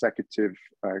 4 consecutive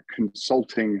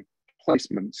consulting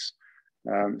placements,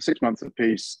 6 months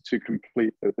apiece to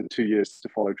complete the 2 years to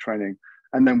follow training.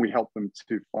 And then we help them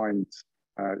to find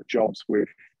jobs with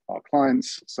our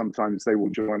clients. Sometimes they will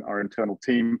join our internal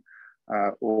team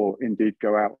or indeed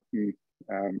go out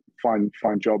and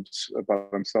find jobs by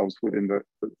themselves within the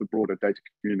broader data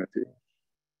community.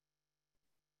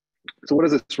 So what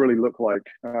does this really look like?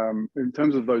 In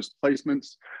terms of those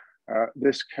placements,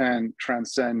 this can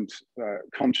transcend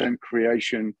content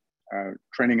creation,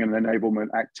 training and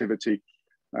enablement activity,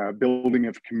 building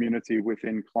of community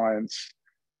within clients,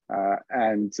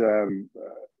 and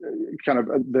kind of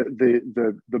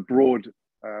the broad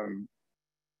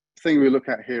thing we look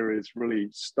at here is really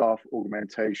staff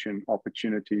augmentation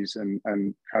opportunities and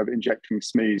kind of injecting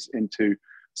SMEs into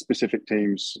specific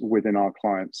teams within our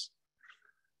clients.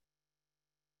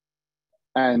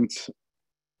 And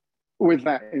with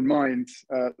that in mind,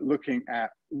 looking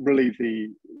at really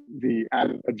the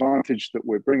added advantage that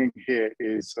we're bringing here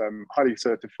is highly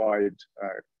certified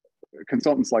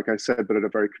consultants, like I said, but at a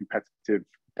very competitive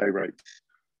day rate.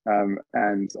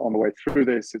 And on the way through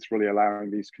this, it's really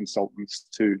allowing these consultants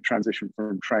to transition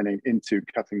from training into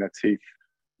cutting their teeth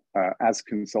as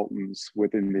consultants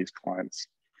within these clients.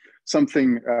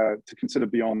 Something to consider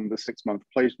beyond the 6-month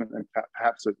placement, and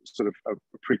perhaps a sort of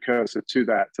a precursor to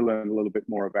that, to learn a little bit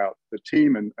more about the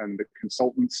team and the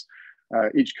consultants.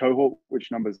 Each cohort,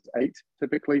 which numbers 8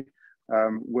 typically,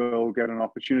 will get an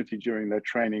opportunity during their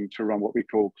training to run what we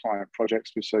call client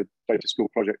projects, which is a data school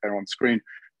project there on screen,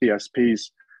 DSPs.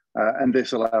 And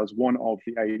this allows one of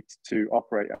the 8 to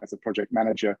operate as a project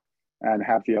manager and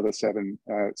have the other 7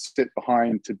 sit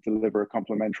behind to deliver a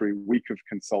complimentary week of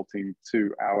consulting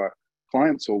to our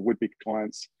clients or would-be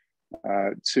clients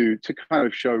to kind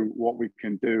of show what we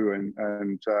can do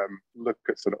and look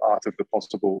at sort of art of the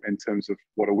possible in terms of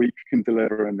what a week can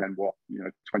deliver and then what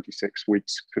 26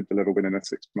 weeks could deliver within a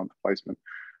 6-month placement.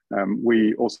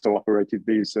 We also operated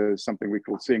these as something we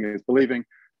call seeing is believing,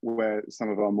 where some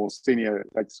of our more senior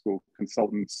data school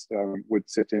consultants would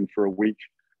sit in for a week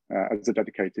as a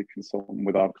dedicated consultant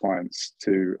with our clients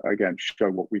to, again, show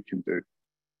what we can do.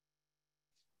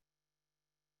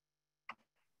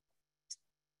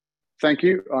 Thank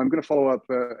you. I'm going to follow up.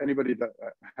 Anybody that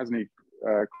has any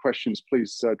questions,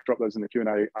 please drop those in the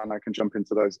Q&A and I can jump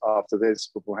into those after this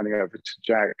before handing over to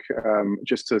Jack.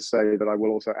 Just to say that I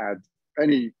will also add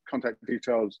any contact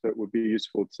details that would be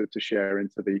useful to share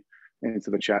into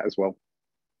the chat as well.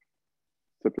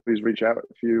 So please reach out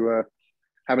if you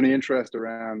have any interest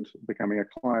around becoming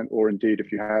a client, or indeed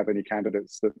if you have any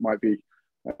candidates that might be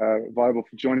viable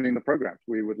for joining the program.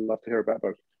 We would love to hear about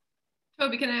both.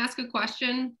 Toby, can I ask a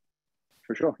question?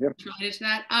 For sure, yeah. Related to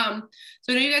that.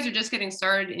 So I know you guys are just getting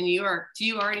started in New York. Do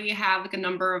you already have like a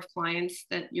number of clients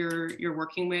that you're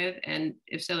working with? And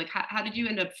if so, like how did you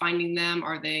end up finding them?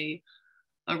 Are they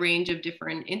a range of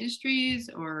different industries,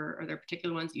 or are there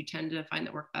particular ones you tend to find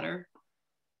that work better?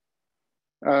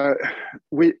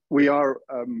 We are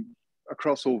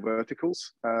across all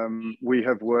verticals. We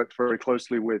have worked very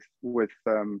closely with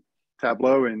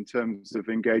Tableau in terms of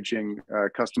engaging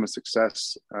customer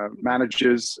success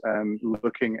managers and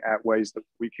looking at ways that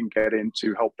we can get in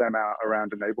to help them out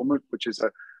around enablement, which is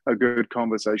a good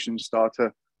conversation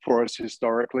starter for us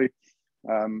historically.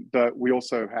 But we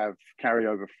also have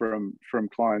carryover from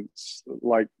clients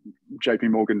like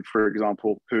JP Morgan, for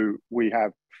example, who we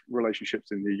have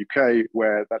relationships in the UK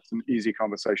where that's an easy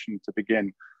conversation to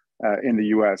begin in the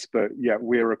US. But yeah,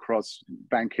 we're across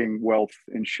banking, wealth,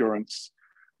 insurance,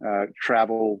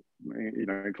 travel,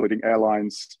 including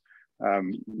airlines,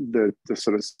 the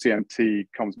sort of CMT,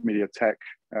 comms, media, tech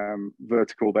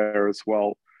vertical there as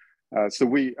well. So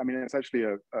it's actually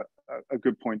a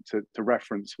good point to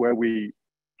reference where we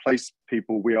place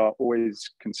people, we are always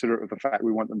considerate of the fact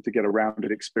we want them to get a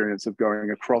rounded experience of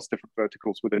going across different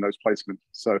verticals within those placements.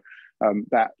 So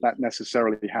that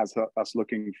necessarily has us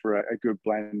looking for a good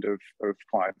blend of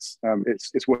clients.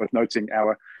 It's worth noting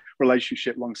our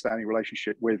long-standing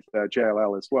relationship with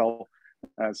JLL as well,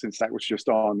 since that was just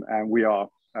on, and we are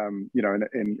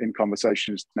in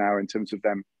conversations now in terms of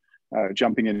them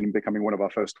jumping in and becoming one of our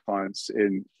first clients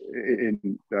in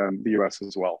the US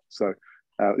as well. So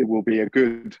it will be a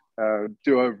good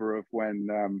do-over of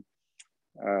when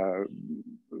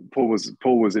Paul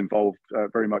was involved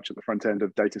very much at the front end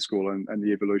of data school and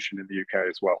the evolution in the UK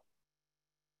as well.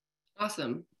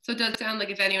 Awesome. So it does sound like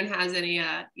if anyone has any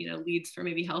leads for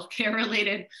maybe healthcare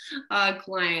related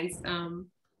clients, sounds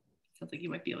like you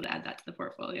might be able to add that to the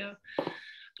portfolio.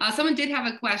 Someone did have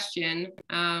a question.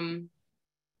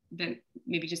 Then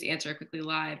maybe just answer it quickly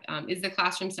live. Is the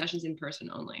classroom sessions in person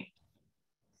only?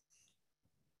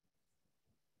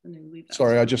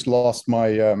 Sorry, I just lost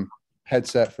my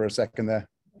headset for a second there.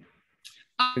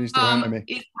 Can you still hear me?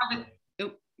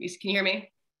 Can you hear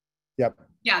me? Yep.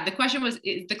 Yeah, the question was,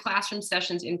 is the classroom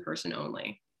sessions in person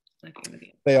only?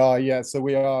 They are, yeah. So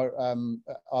we are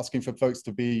asking for folks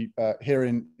to be here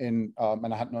in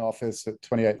Manhattan office at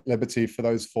 28 Liberty for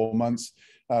those 4 months.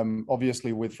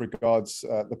 Obviously, with regards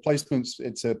the placements,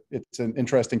 it's an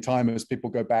interesting time as people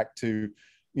go back to,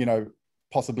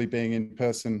 possibly being in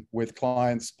person with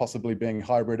clients, possibly being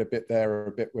hybrid a bit there or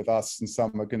a bit with us, and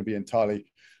some are going to be entirely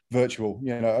virtual.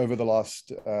 Over the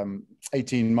last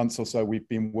 18 months or so, we've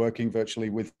been working virtually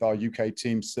with our UK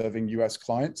team serving US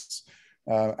clients.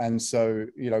 And so,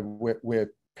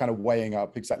 we're kind of weighing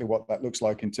up exactly what that looks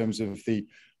like in terms of the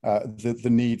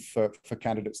need for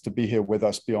candidates to be here with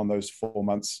us beyond those 4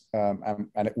 months. And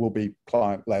it will be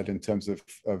client-led in terms of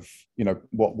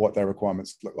what their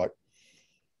requirements look like.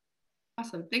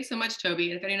 Awesome. Thanks so much,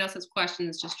 Toby. And if anyone else has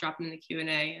questions, just drop them in the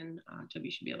Q&A and Toby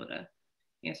should be able to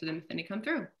answer them if any come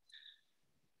through.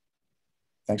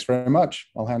 Thanks very much.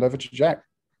 I'll hand over to Jack.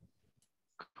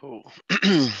 Cool.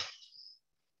 Let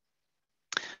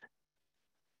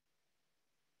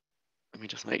me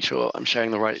just make sure I'm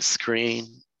sharing the right screen.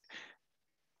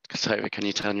 Toby, can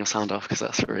you turn your sound off? Because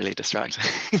that's really distracting.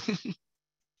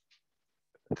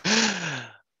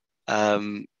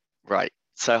 Right.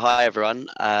 So hi, everyone.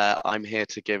 I'm here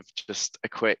to give just a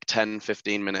quick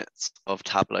 10-15 minutes of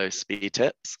Tableau speed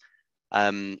tips.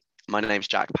 My name's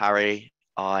Jack Parry.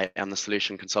 I am the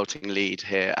solution consulting lead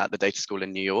here at the Data School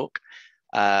in New York.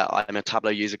 I'm a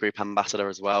Tableau user group ambassador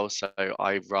as well. So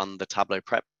I run the Tableau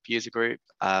Prep user group.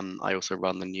 I also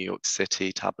run the New York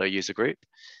City Tableau user group.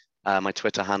 My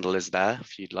Twitter handle is there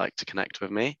if you'd like to connect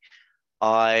with me.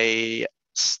 I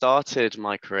started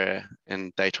my career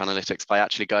in data analytics by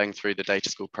actually going through the Data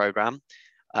School program.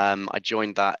 I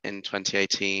joined that in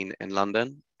 2018 in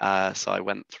London. So I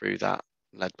went through that,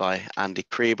 led by Andy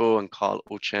Kriebel and Carl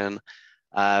Ulchin.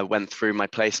 Went through my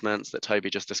placements that Toby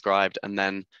just described, and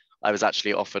then I was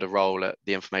actually offered a role at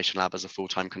the Information Lab as a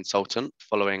full-time consultant.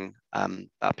 Following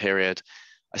that period,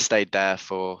 I stayed there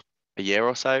for a year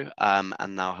or so,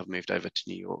 and now have moved over to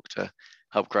New York to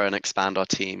help grow and expand our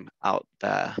team out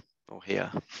there or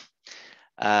here.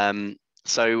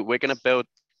 So we're going to build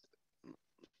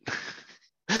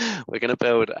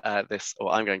this,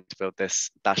 or I'm going to build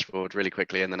this dashboard really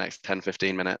quickly in the next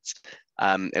 10-15 minutes.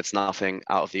 It's nothing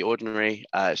out of the ordinary.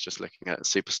 It's just looking at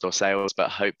Superstore sales, but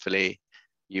hopefully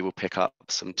you will pick up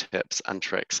some tips and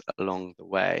tricks along the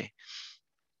way.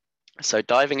 So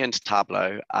diving into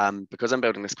Tableau, because I'm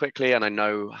building this quickly and I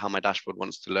know how my dashboard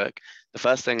wants to look, the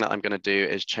first thing that I'm going to do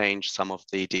is change some of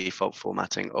the default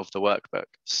formatting of the workbook.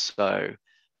 So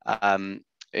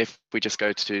if we just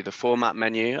go to the format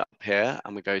menu up here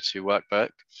and we go to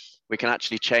workbook, we can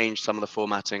actually change some of the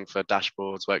formatting for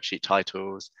dashboards, worksheet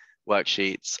titles,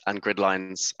 worksheets, and grid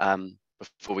lines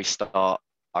before we start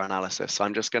our analysis. So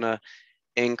I'm just going to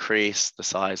increase the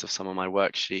size of some of my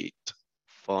worksheet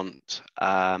font.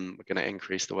 We're going to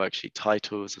increase the worksheet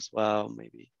titles as well.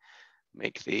 Maybe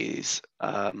make these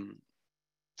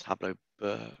Tableau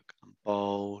book and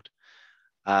bold.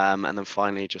 And then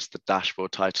finally, just the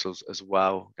dashboard titles as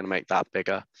well. I'm going to make that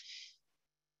bigger.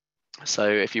 So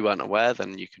if you weren't aware,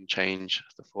 then you can change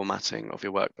the formatting of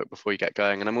your workbook before you get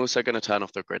going. And I'm also going to turn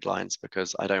off the grid lines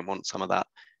because I don't want some of that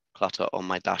clutter on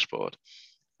my dashboard.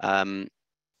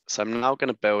 So I'm now going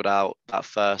to build out that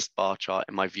first bar chart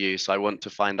in my view. So I want to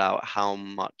find out how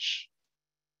much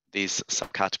these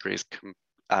subcategories can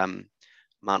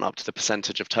mount up to the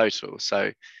percentage of total.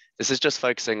 So this is just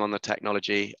focusing on the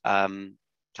technology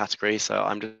category. So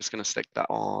I'm just going to stick that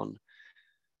on.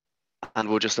 And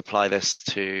we'll just apply this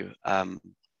to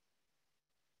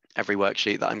every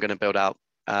worksheet that I'm going to build out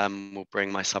we'll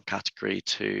bring my subcategory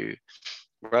to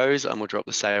rows, and we'll drop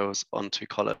the sales onto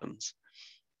columns.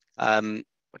 We'll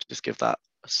just give that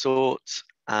a sort,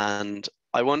 and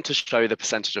I want to show the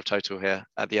percentage of total here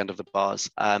at the end of the bars,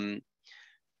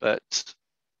 but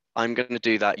I'm going to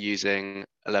do that using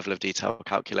a level of detail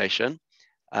calculation.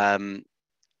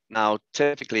 Now,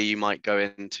 typically you might go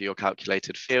into your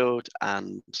calculated field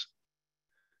and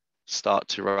start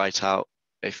to write out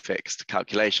a fixed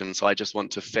calculation. So I just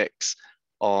want to fix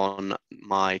on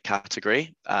my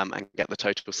category and get the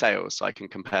total sales, so I can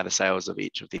compare the sales of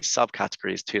each of these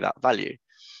subcategories to that value.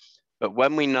 But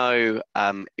when we know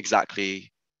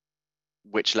exactly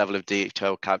which level of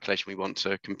detail calculation we want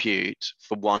to compute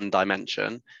for one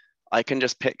dimension, I can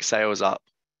just pick sales up.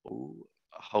 Ooh,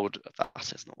 hold,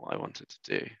 that is not what I wanted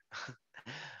to do.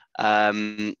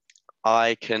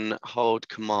 I can hold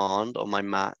Command on my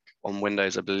Mac, on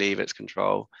Windows, I believe it's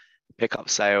Control, pick up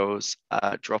sales,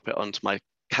 drop it onto my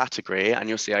category, and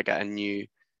you'll see I get a new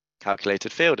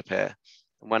calculated field appear.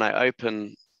 And when I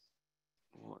open,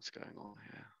 what's going on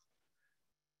here?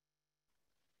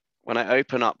 When I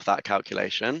open up that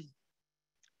calculation,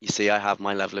 you see I have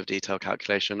my level of detail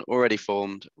calculation already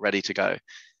formed, ready to go.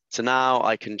 So now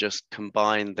I can just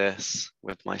combine this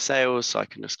with my sales. So I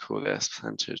can just call this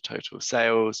percentage total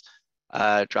sales,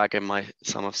 drag in my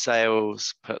sum of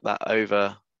sales, put that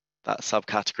over that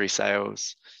subcategory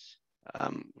sales.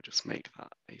 We'll just make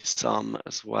that a sum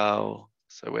as well,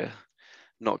 so we're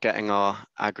not getting our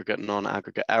aggregate,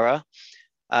 non-aggregate error.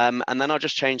 And then I'll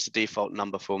just change the default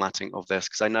number formatting of this,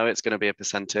 because I know it's going to be a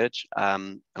percentage,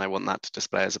 and I want that to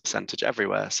display as a percentage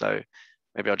everywhere. So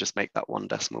maybe I'll just make that one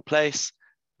decimal place.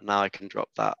 And now I can drop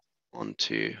that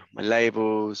onto my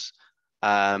labels.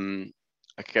 I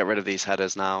could get rid of these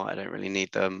headers now. I don't really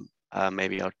need them.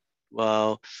 Maybe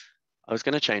well, I was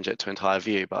going to change it to entire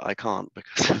view, but I can't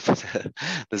because of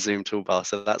the zoom toolbar.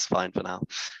 So that's fine for now.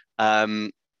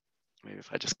 Maybe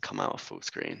if I just come out of full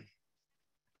screen,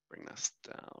 bring this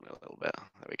down a little bit.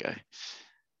 There we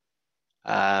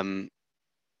go.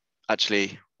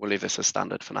 Actually, we'll leave this as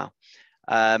standard for now.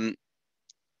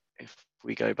 If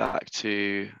we go back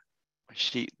to my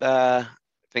sheet there,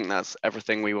 I think that's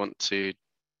everything we want to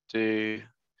do.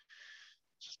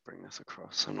 Just bring this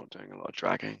across. I'm not doing a lot of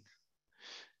dragging.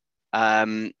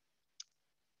 And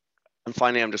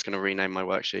finally, I'm just going to rename my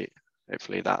worksheet.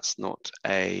 Hopefully that's not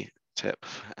a tip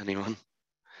for anyone,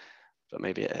 but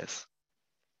maybe it is.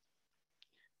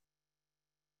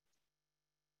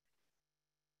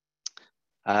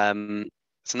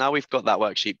 So now we've got that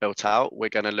worksheet built out, we're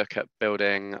going to look at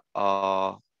building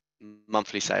our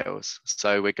monthly sales.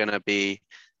 So we're going to be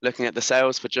looking at the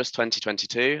sales for just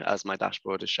 2022, as my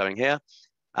dashboard is showing here.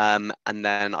 And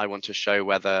then I want to show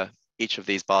whether each of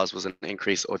these bars was an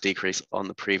increase or decrease on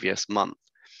the previous month.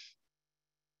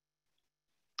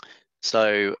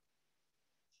 So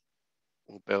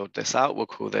we'll build this out. We'll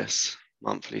call this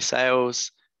monthly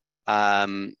sales.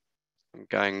 I'm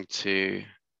going to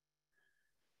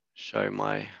show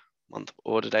my month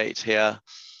order date here.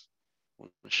 I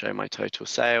want to show my total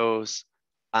sales.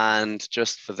 And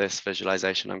just for this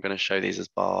visualization, I'm going to show these as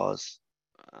bars.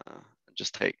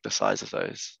 Just take the size of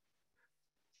those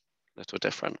a little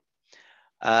different.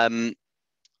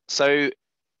 So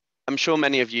I'm sure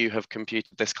many of you have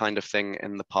computed this kind of thing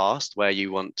in the past, where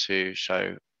you want to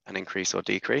show an increase or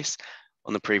decrease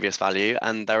on the previous value.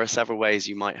 And there are several ways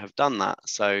you might have done that.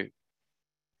 So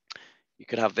you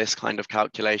could have this kind of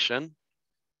calculation,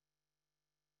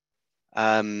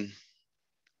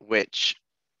 which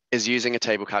is using a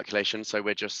table calculation. So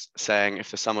we're just saying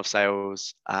if the sum of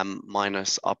sales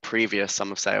minus our previous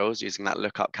sum of sales using that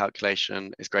lookup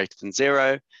calculation is greater than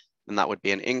 0, then that would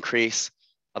be an increase.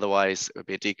 Otherwise, it would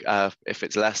be if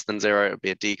it's less than 0, it would be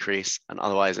a decrease, and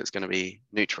otherwise it's going to be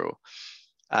neutral.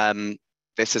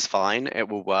 This is fine, it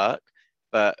will work,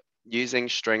 but using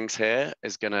strings here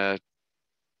is going to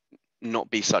not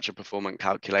be such a performant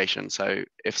calculation. So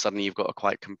if suddenly you've got a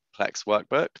quite complex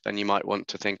workbook, then you might want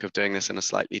to think of doing this in a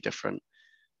slightly different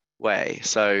way.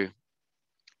 So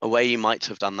a way you might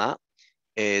have done that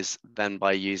is then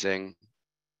by using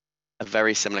a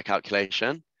very similar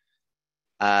calculation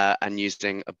and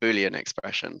using a Boolean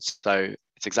expression. So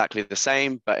it's exactly the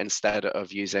same, but instead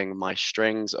of using my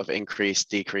strings of increase,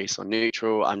 decrease, or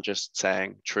neutral, I'm just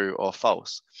saying true or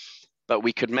false. But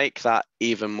we could make that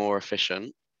even more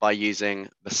efficient by using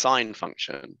the sign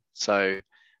function. So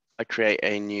I create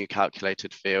a new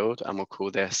calculated field, and we'll call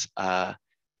this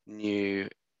new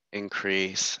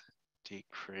increase,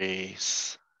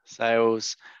 decrease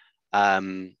sales.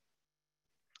 And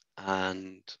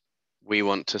we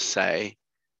want to say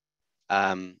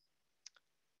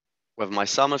whether my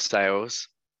sum of sales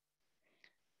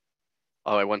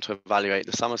oh, I want to evaluate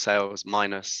the sum of sales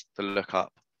minus the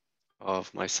lookup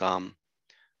of my sum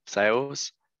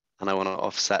sales, and I want to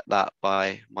offset that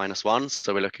by -1.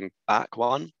 So we're looking back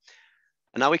 1.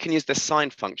 And now we can use this sign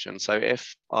function. So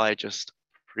if I just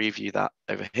preview that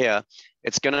over here,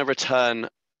 it's going to return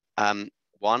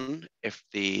 1 if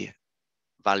the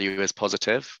value is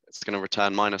positive. It's going to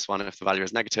return -1 if the value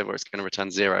is negative, or it's going to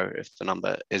return 0 if the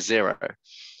number is 0.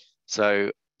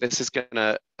 So this is going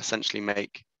to essentially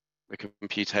make the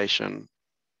computation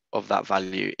of that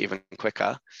value even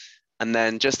quicker. And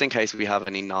then just in case we have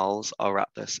any nulls, I'll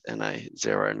wrap this in a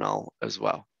 0 null as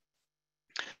well.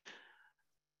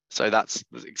 So that's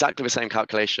exactly the same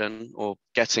calculation, or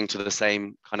getting to the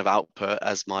same kind of output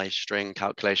as my string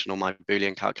calculation or my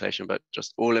Boolean calculation, but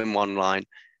just all in one line,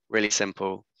 really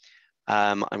simple.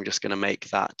 I'm just going to make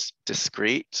that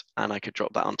discrete, and I could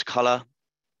drop that onto color.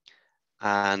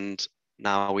 And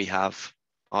now we have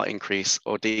our increase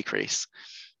or decrease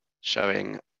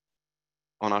showing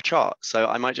on our chart. So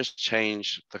I might just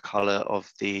change the color of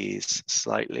these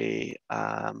slightly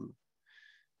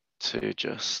to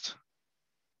just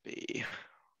be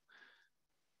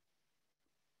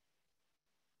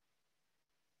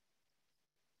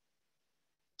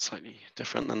slightly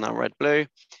different than that red-blue.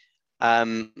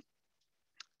 And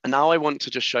now I want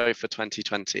to just show for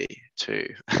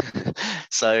 2022.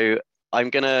 So I'm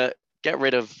going to get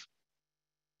rid of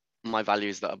my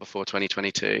values that are before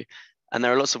 2022. And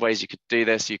there are lots of ways you could do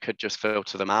this. You could just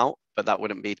filter them out, but that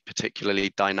wouldn't be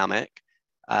particularly dynamic.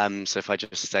 So if I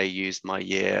just say use my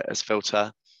year as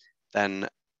filter, then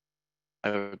I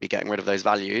would be getting rid of those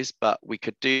values. But we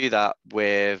could do that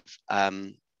with a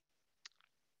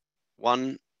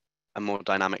more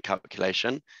dynamic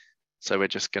calculation. So we're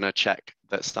just going to check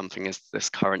that something is this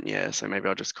current year. So maybe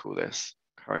I'll just call this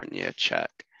current year check.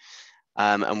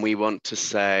 And we want to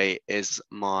say, is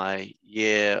my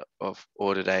year of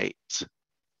order date,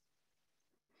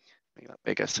 make that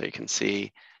bigger so you can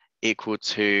see, equal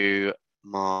to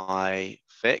my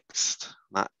fixed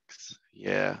max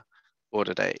year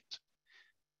order date?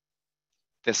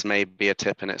 This may be a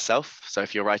tip in itself. So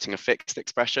if you're writing a fixed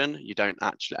expression, you don't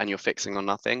actually, and you're fixing on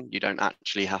nothing, you don't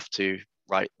actually have to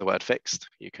write the word fixed.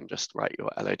 You can just write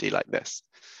your LOD like this.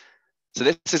 So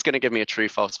this is going to give me a true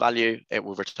false value. It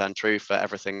will return true for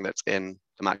everything that's in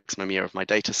the maximum year of my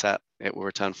data set. It will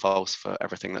return false for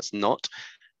everything that's not.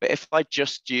 But if I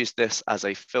just use this as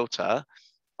a filter,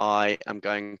 I am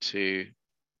going to,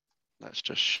 let's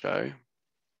just show.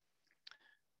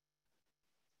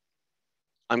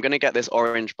 I'm going to get this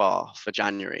orange bar for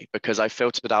January because I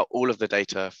filtered out all of the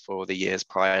data for the years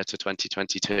prior to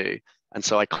 2022. And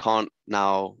so I can't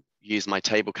now use my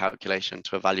table calculation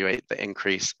to evaluate the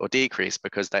increase or decrease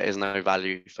because there is no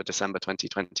value for December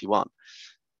 2021.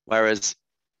 Whereas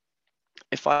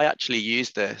if I actually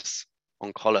use this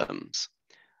on columns,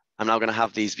 I'm now going to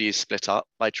have these views split up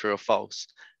by true or false.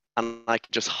 And I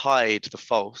can just hide the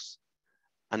false.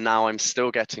 And now I'm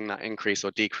still getting that increase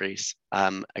or decrease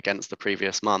against the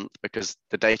previous month because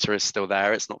the data is still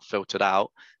there. It's not filtered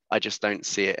out. I just don't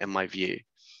see it in my view.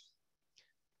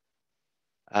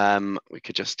 We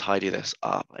could just tidy this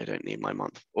up. I don't need my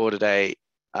month order date.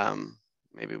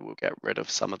 Maybe we'll get rid of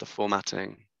some of the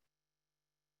formatting,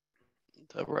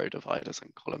 the row dividers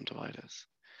and column dividers.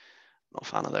 Not a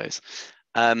fan of those.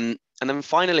 And then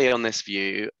finally on this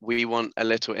view, we want a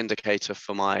little indicator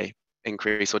for my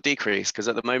increase or decrease, because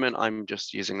at the moment I'm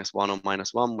just using this 1 or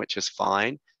 -1, which is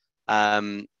fine.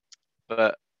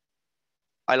 But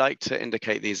I like to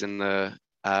indicate these in the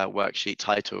worksheet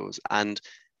titles. And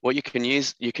what you can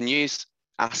use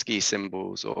ASCII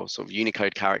symbols or sort of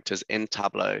Unicode characters in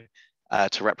Tableau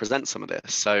to represent some of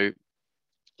this. So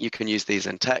you can use these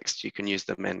in text, you can use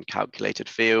them in calculated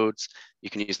fields, you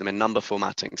can use them in number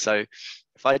formatting. So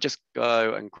if I just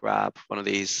go and grab one of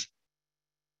these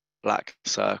black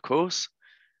circles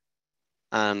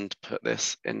and put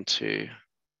this into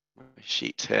my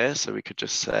sheet here, so we could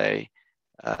just say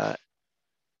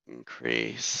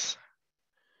increase,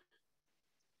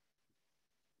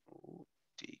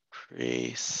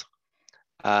 decrease,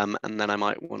 and then I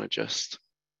might want to just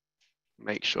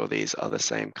make sure these are the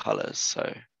same colors.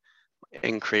 So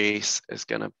increase is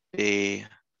going to be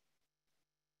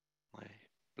my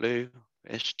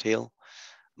blue-ish teal.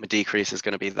 My decrease is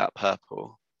going to be that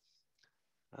purple.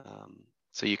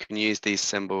 So you can use these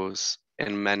symbols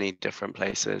in many different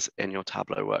places in your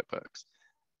Tableau workbooks.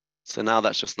 So now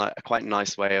that's just a quite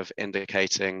nice way of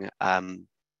indicating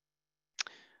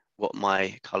what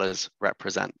my colors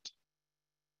represent.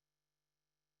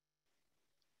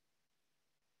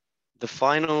 The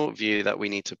final view that we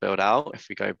need to build out, if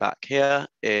we go back here,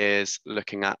 is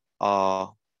looking at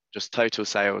our just total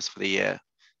sales for the year.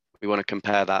 We want to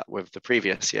compare that with the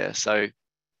previous year. So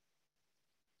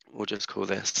we'll just call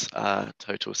this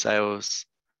total sales.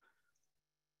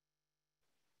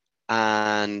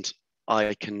 And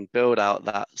I can build out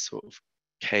that sort of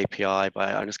KPI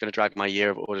by, I'm just going to drag my year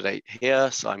of order date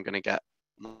here. So I'm going to get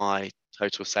my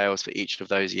total sales for each of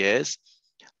those years.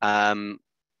 And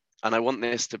I want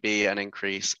this to be an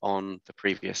increase on the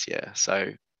previous year.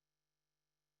 So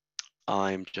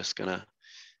I'm just going to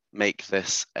make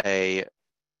this a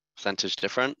percentage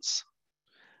difference.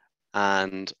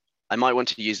 And I might want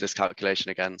to use this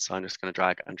calculation again. So I'm just going to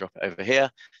drag and drop it over here.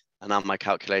 And now my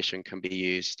calculation can be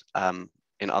used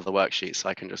in other worksheets. So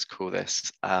I can just call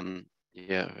this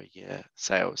year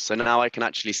sales. So now I can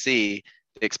actually see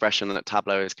the expression that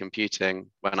Tableau is computing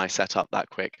when I set up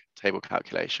that quick table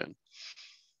calculation.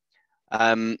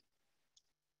 I'm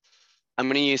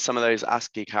going to use some of those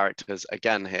ASCII characters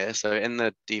again here. So in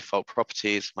the default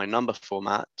properties, my number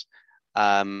format,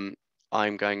 I'm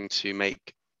going to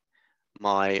make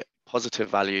my positive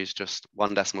values just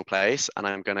 1 decimal place, and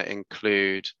I'm going to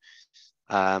include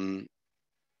a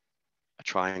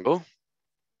triangle.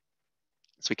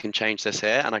 So we can change this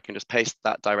here, and I can just paste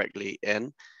that directly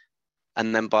in.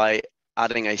 And then by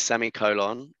adding a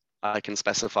semicolon, I can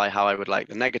specify how I would like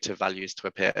the negative values to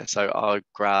appear. So I'll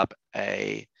grab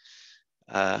a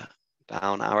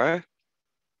down arrow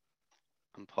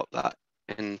and pop that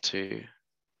into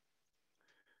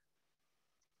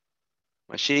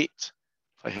my sheet.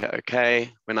 If I hit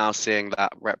OK, we're now seeing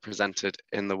that represented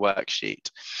in the worksheet.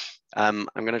 I'm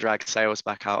going to drag sales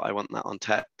back out. I want that on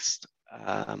text.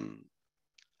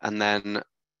 And then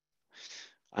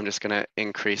I'm just going to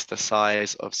increase the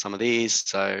size of some of these.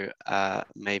 So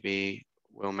maybe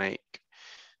we'll make,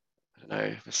 I don't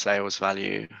know, the sales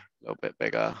value a little bit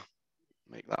bigger,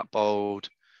 make that bold.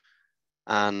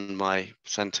 And my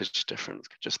percentage difference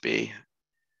could just be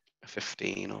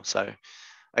 15 or so.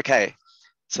 Okay,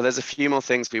 so there's a few more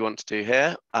things we want to do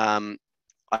here. I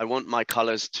want my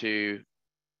colors to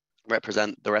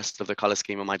represent the rest of the color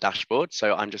scheme on my dashboard.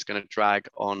 So I'm just going to drag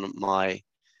on my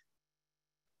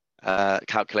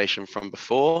calculation from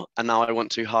before. And now I want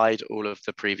to hide all of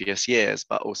the previous years,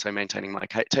 but also maintaining my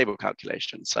table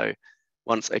calculation. So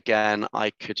once again, I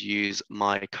could use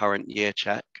my current year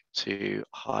check to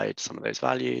hide some of those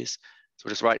values. So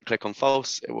we'll just right click on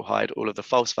false. It will hide all of the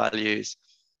false values.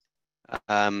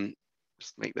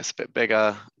 Just make this a bit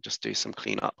bigger, just do some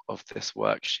cleanup of this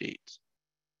worksheet.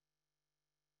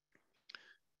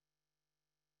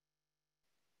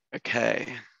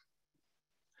 Okay.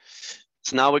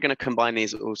 So now we're going to combine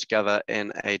these all together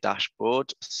in a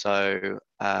dashboard. So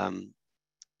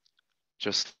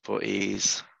just for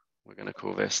ease, we're going to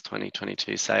call this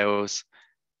 2022 sales.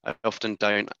 I often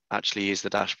don't actually use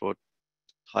the dashboard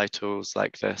titles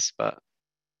like this, but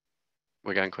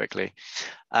we're going quickly.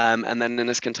 And then in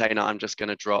this container, I'm just going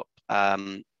to drop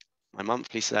my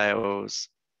monthly sales.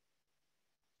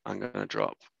 I'm going to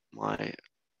drop my,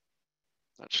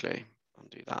 actually,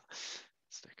 undo that.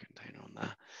 Stick container on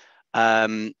there.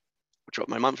 Drop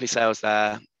my monthly sales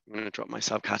there. I'm going to drop my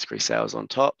subcategory sales on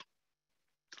top.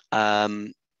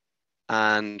 And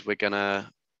we're going to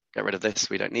get rid of this.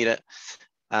 We don't need it.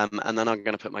 And then I'm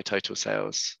going to put my total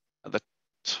sales at the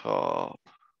top.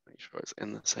 Make sure it's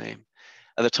in the same.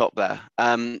 At the top there.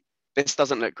 This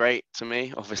doesn't look great to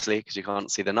me, obviously, because you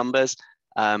can't see the numbers.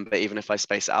 But even if I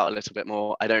space it out a little bit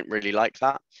more, I don't really like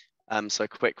that. So a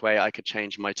quick way I could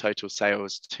change my total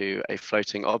sales to a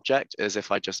floating object is if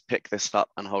I just pick this up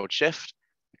and hold shift,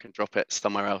 I can drop it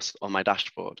somewhere else on my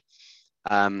dashboard.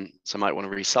 So I might want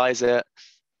to resize it.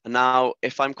 And now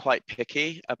if I'm quite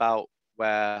picky about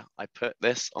where I put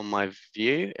this on my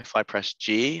view, if I press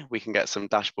G, we can get some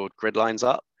dashboard grid lines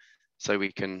up. So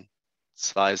we can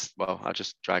size, well, I'll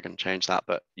just drag and change that,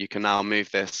 but you can now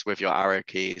move this with your arrow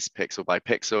keys pixel by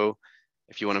pixel.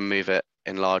 If you want to move it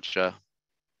in larger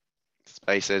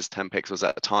spaces, 10 pixels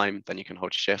at a time, then you can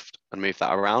hold shift and move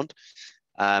that around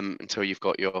until you've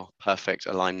got your perfect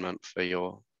alignment for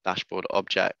your dashboard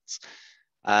objects.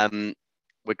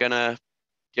 We're gonna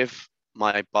give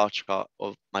my bar chart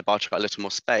a little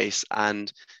more space,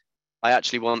 and I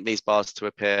actually want these bars to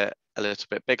appear a little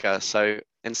bit bigger. So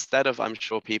instead of, I'm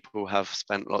sure people have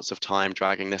spent lots of time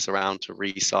dragging this around to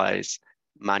resize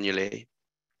manually,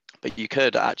 but you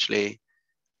could actually,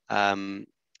 if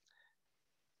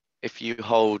you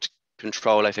hold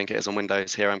control, I think it is on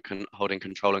Windows here, I'm holding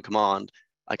control and command,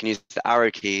 I can use the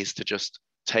arrow keys to just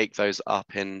take those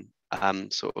up in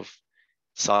sort of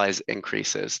size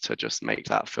increases to just make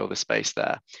that fill the space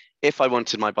there. If I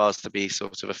wanted my bars to be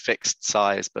sort of a fixed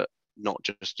size, but not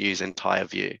just use entire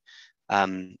view,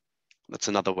 that's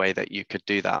another way that you could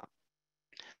do that.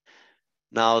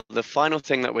 Now, the final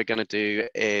thing that we're going to do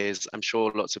is, I'm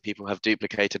sure lots of people have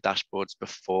duplicated dashboards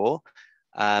before,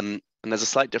 and there's a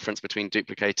slight difference between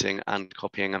duplicating and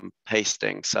copying and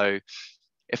pasting. So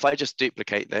if I just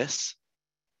duplicate this,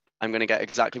 I'm going to get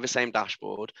exactly the same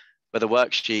dashboard, but the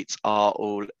worksheets are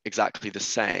all exactly the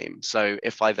same. So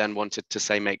if I then wanted to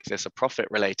say, make this a profit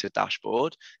related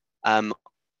dashboard,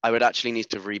 I would actually need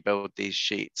to rebuild these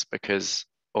sheets because,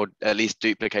 or at least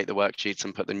duplicate the worksheets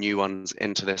and put the new ones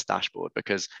into this dashboard,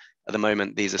 because at the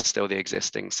moment, these are still the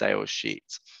existing sales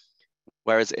sheets.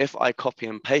 Whereas if I copy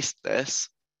and paste this,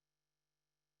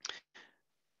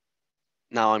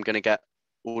 now I'm going to get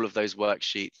all of those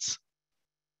worksheets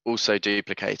also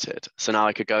duplicated. So now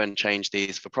I could go and change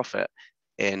these for profit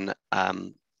in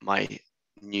my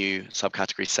new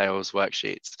subcategory sales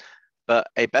worksheets. But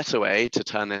a better way to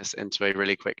turn this into a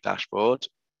really quick dashboard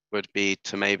would be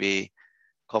to maybe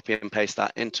copy and paste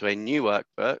that into a new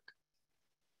workbook.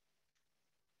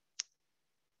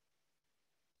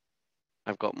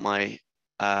 I've got my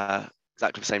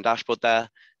exactly the same dashboard there.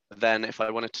 Then if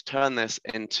I wanted to turn this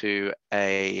into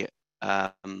a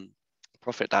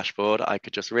profit dashboard, I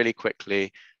could just really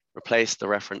quickly replace the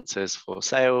references for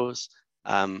sales.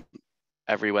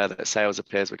 Everywhere that sales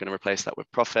appears, we're going to replace that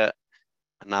with profit.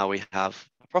 And now we have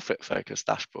a profit focused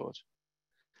dashboard.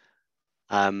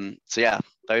 So yeah,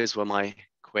 those were my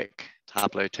quick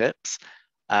Tableau tips.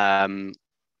 Thank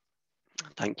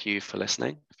you for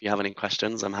listening. If you have any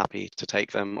questions, I'm happy to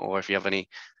take them. Or if you have any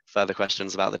further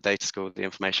questions about the data school, the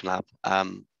information lab,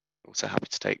 also happy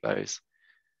to take those.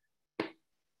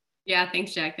 Yeah,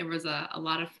 thanks, Jack. There was a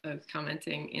lot of folks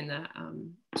commenting in the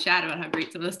chat about how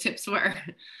great some of those tips were.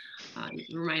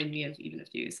 It reminded me of even a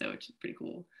few, so which is pretty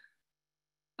cool.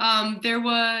 There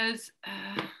was,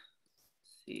 let's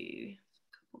see,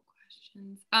 a couple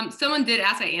questions. Someone did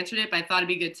ask, I answered it, but I thought it'd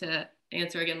be good to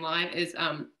answer again live, is,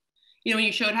 you know, when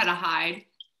you showed how to hide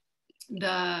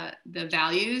the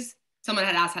values, someone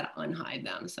had asked how to unhide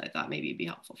them. So I thought maybe it'd be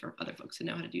helpful for other folks to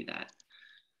know how to do that.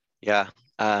 Yeah,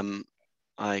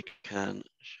 I can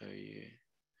show you.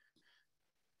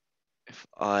 If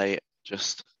I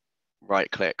just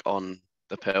right click on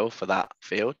the pill for that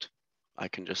field, I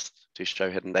can just do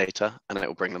show hidden data and it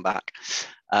will bring them back.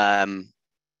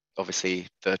 Obviously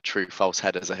the true false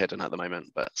headers are hidden at the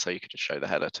moment, but so you could just show the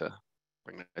header to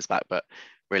bring those back, but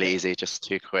really easy, just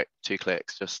two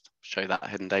clicks, just show that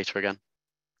hidden data again.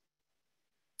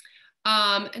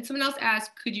 And someone else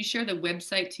asked, could you share the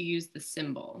website to use the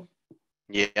symbol?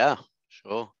 Yeah,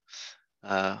 sure.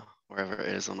 Wherever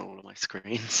it is on all of my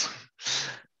screens.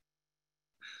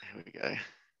 Here we go.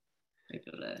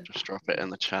 Just drop it in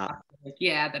the chat.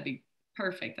 Yeah, that'd be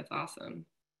perfect. That's awesome.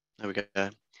 There we go.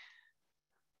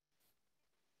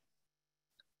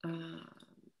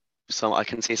 So I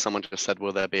can see someone just said,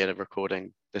 will there be a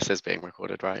recording? This is being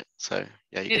recorded, right? So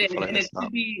yeah, you can follow this up. It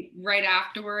should be right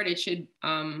afterward. It should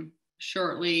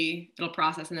shortly, it'll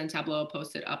process and then Tableau will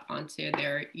post it up onto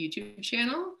their YouTube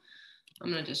channel. I'm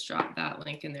gonna just drop that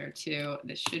link in there too.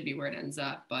 This should be where it ends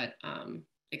up, but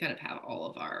they kind of have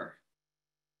all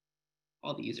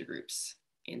the user groups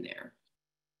in there.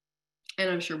 And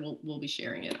I'm sure we'll be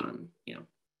sharing it on, you know,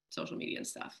 social media and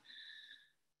stuff.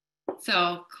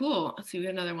 So cool. Let's see, we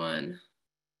got another one.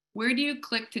 Where do you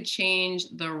click to change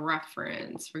the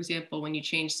reference? For example, when you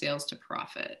change sales to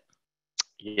profit?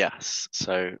 Yes.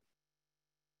 So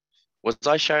was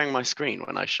I sharing my screen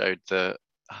when I showed the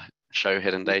show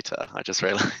hidden data? I just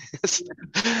realized.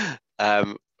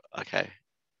 Okay.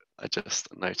 I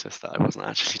just noticed that I wasn't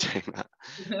actually doing that.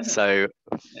 So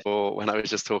for when I was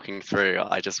just talking through,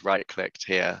 I just right clicked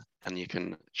here and you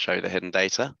can show the hidden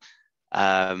data.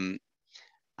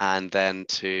 And then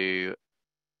to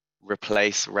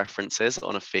replace references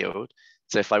on a field.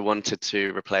 So if I wanted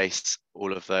to replace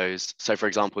all of those, so for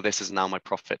example, this is now my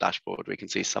profit dashboard. We can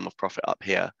see sum of profit up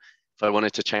here. If I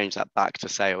wanted to change that back to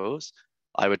sales,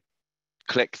 I would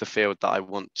click the field that I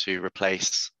want to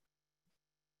replace.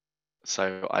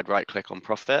 So I'd right click on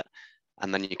profit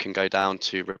and then you can go down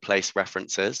to replace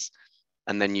references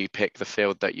and then you pick the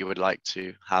field that you would like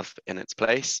to have in its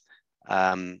place.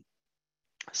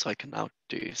 So I can now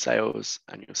do sales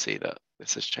and you'll see that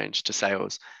this has changed to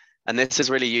sales. And this is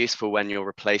really useful when you're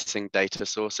replacing data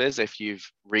sources. If you've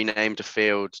renamed a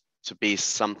field to be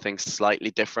something slightly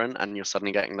different and you're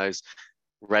suddenly getting those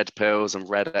red pills and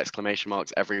red exclamation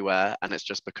marks everywhere, and it's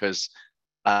just because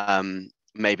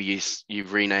maybe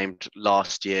you've renamed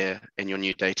last year in your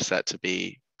new data set to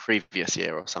be previous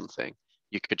year or something,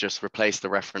 you could just replace the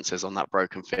references on that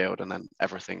broken field and then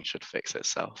everything should fix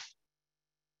itself.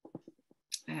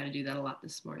 I had to do that a lot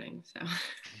this morning, so.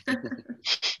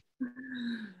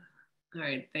 All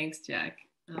right, thanks, Jack.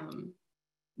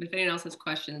 If anyone else has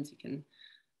questions, you can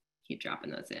keep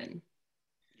dropping those in.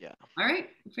 Yeah. All right,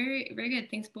 very, very good.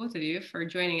 Thanks both of you for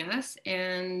joining us.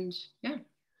 And yeah.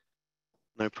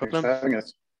 No problem. Thanks for having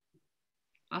us.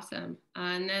 Awesome.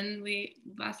 And then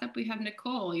last up we have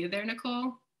Nicole. You there,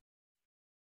 Nicole?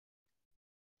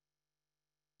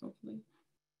 Hopefully.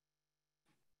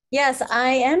 Yes,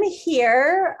 I am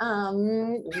here.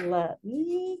 Let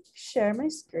me share my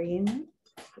screen.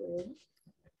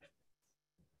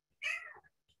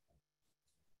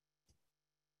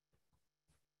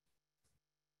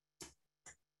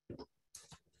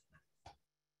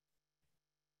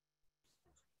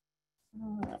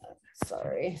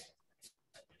 Sorry.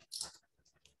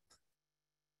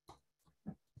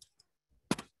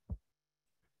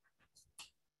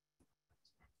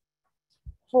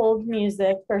 Hold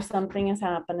music for something is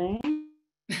happening.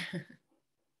 All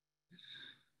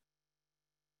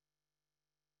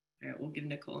right, we'll give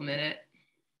Nicole a minute.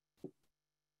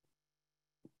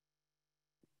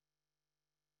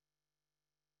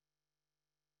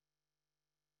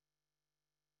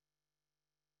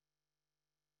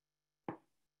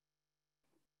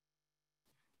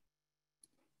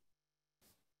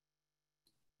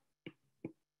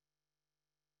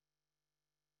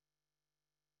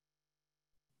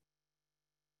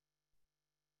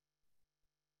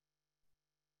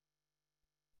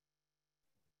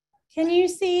 Can you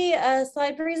see a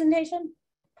slide presentation?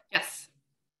 Yes.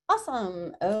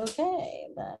 Awesome. Okay,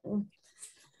 then.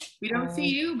 We don't see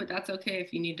you, but that's okay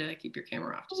if you need to keep your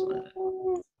camera off. Just wanted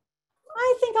to...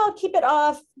 I think I'll keep it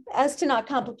off as to not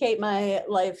complicate my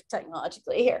life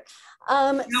technologically here.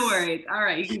 No worries. All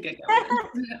right, you can get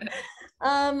going.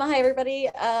 Hi, everybody.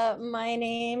 My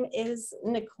name is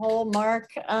Nicole Mark.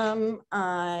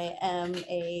 I am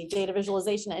a data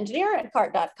visualization engineer at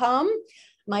cart.com.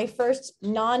 My first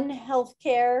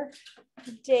non-healthcare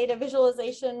data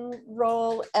visualization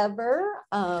role ever.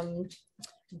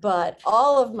 But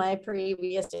all of my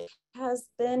previous has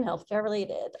been healthcare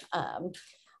related.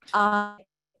 I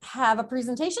have a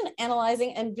presentation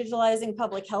analyzing and visualizing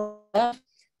public health.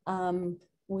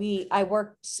 I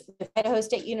worked with Idaho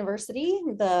State University,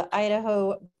 the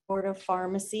Idaho Board of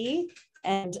Pharmacy,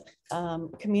 and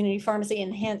Community Pharmacy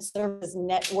Enhanced Service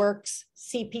Networks,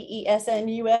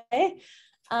 CPESNUA,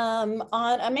 on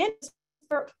a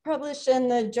manuscript published in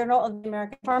the Journal of the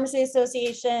American Pharmacy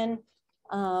Association.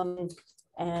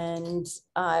 And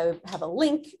I have a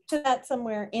link to that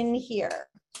somewhere in here.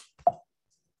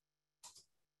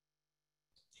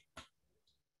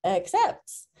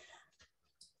 Except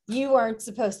you aren't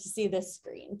supposed to see this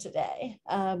screen today,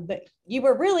 but you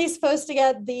were really supposed to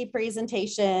get the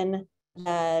presentation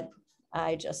that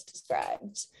I just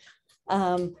described.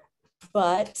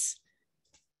 But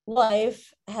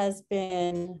life has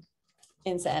been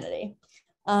insanity.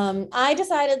 I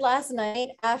decided last night,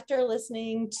 after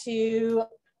listening to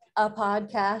a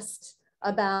podcast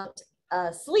about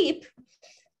sleep,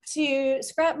 to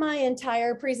scrap my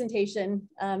entire presentation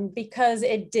because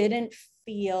it didn't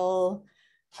feel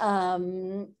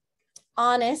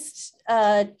honest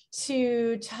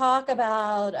to talk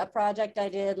about a project I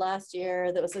did last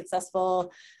year that was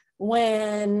successful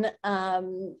when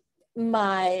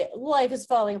my life is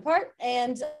falling apart.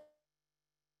 And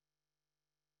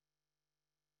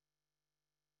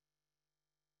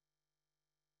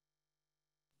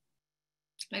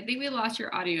I think we lost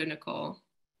your audio, Nicole.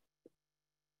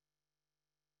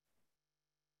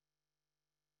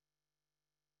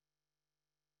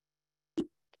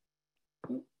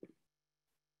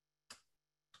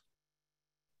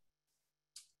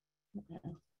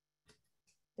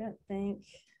 Don't think.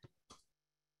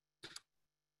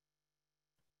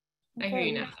 I hear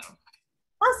you now, though.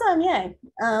 Awesome, yay.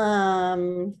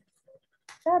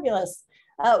 Fabulous.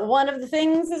 One of the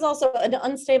things is also an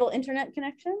unstable internet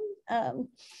connection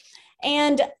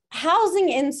and housing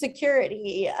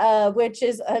insecurity, which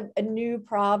is a new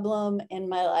problem in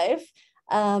my life.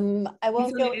 I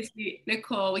won't go.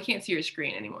 Nicole, we can't see your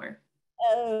screen anymore.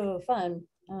 Oh, fun.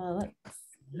 Let's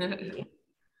see.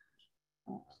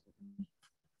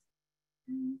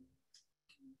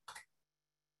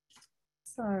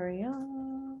 Sorry,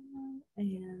 and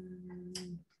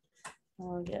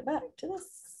I'll get back to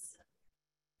this.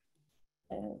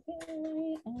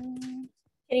 Okay, can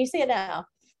you see it now?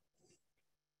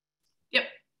 Yep.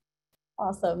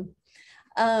 Awesome.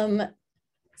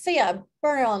 So yeah,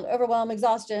 burnout, overwhelm,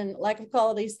 exhaustion, lack of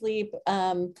quality sleep,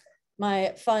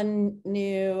 my fun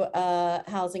new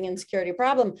housing insecurity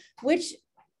problem, which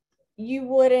you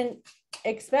wouldn't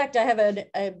expect. I have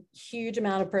a huge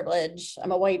amount of privilege.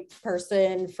 I'm a white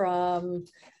person from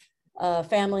a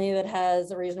family that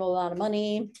has a reasonable amount of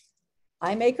money.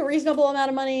 I make a reasonable amount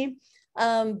of money,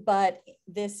 but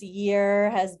this year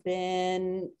has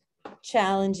been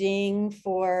challenging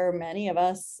for many of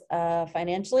us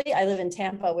financially. I live in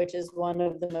Tampa, which is one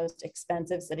of the most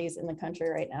expensive cities in the country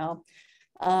right now.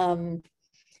 I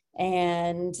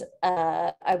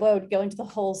won't go into the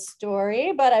whole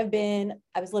story, but I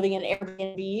was living in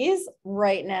Airbnbs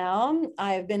right now.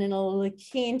 I've been in a La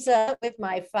Quinta with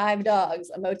my 5 dogs,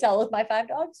 a motel with my 5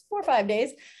 dogs for 5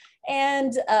 days.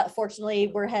 And fortunately,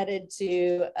 we're headed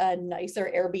to a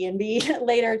nicer Airbnb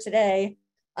later today.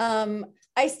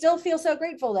 I still feel so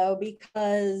grateful though,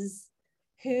 because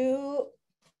who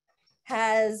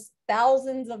has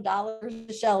thousands of dollars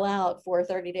to shell out for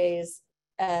 30 days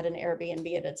at an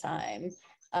Airbnb at a time?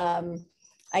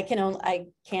 I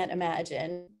can't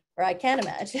imagine, or I can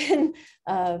imagine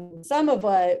some of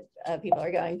what people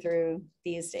are going through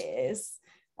these days.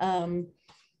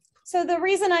 So the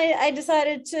reason I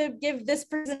decided to give this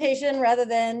presentation rather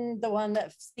than the one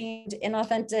that seemed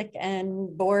inauthentic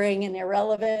and boring and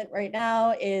irrelevant right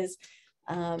now is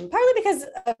partly because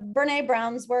Brene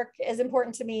Brown's work is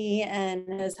important to me and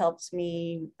has helped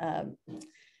me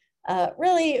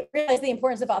really realize the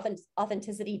importance of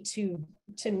authenticity to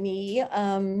me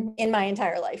in my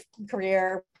entire life,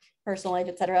 career, personal life,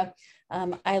 etc.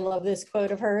 I love this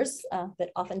quote of hers,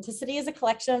 that authenticity is a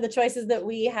collection of the choices that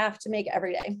we have to make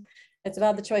every day. It's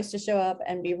about the choice to show up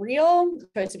and be real, the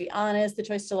choice to be honest, the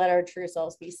choice to let our true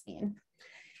selves be seen.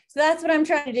 So that's what I'm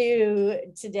trying to do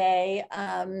today.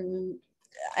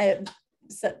 Every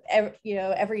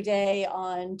day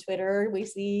on Twitter, we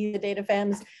see the Data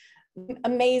Fem's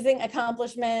amazing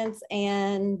accomplishments,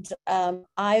 and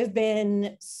I've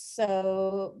been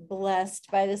so blessed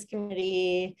by this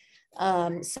community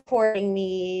supporting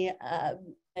me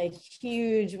a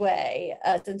huge way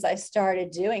since I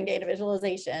started doing data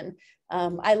visualization.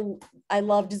 I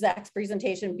loved Zach's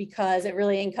presentation because it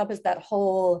really encompassed that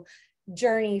whole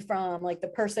journey from like the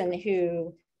person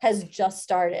who has just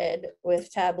started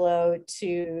with Tableau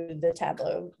to the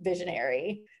Tableau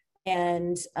visionary.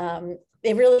 And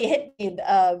it really hit me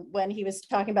when he was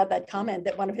talking about that comment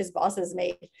that one of his bosses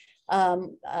made,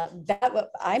 that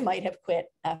I might have quit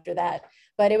after that.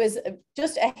 But it was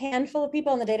just a handful of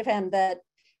people in the Data Fam that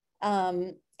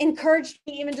encouraged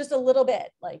me even just a little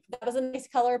bit. Like, that was a nice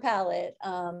color palette.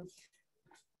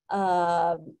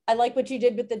 I like what you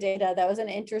did with the data. That was an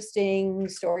interesting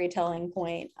storytelling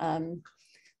point.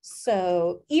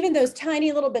 So even those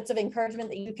tiny little bits of encouragement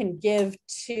that you can give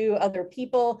to other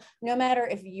people, no matter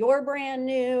if you're brand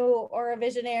new or a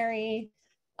visionary,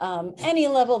 any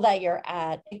level that you're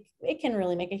at, it can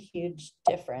really make a huge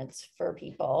difference for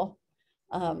people.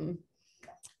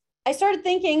 I started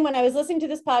thinking when I was listening to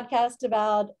this podcast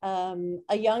about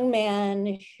a young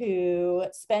man who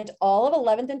spent all of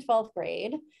 11th and 12th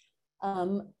grade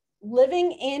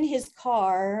living in his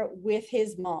car with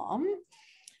his mom.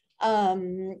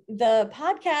 The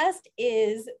podcast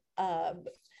is,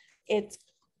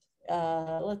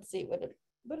 let's see, what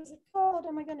is it called?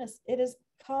 Oh my goodness. It is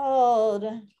called,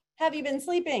 Have You Been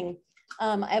Sleeping?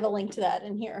 I have a link to that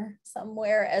in here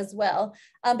somewhere as well.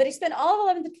 But he spent all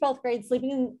of 11th and 12th grade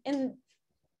sleeping in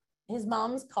his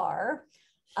mom's car.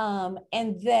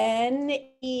 And then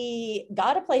he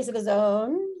got a place of his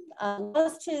own,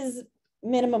 lost his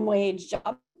minimum wage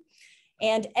job,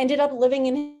 and ended up living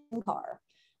in his car,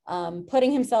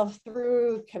 putting himself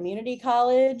through community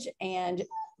college and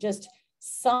just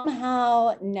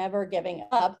somehow never giving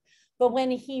up. But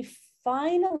when he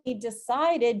finally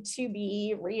decided to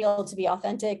be real, to be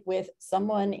authentic with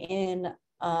someone in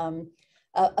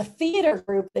a theater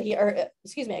group that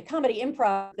a comedy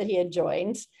improv that he had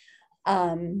joined,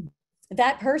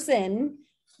 that person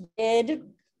did,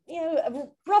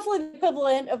 roughly the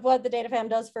equivalent of what the Data Fam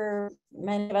does for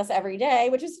many of us every day,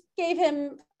 which is gave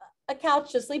him a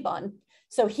couch to sleep on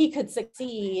so he could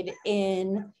succeed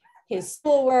in his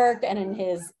schoolwork and in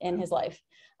his life.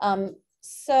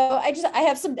 So I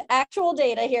have some actual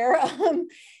data here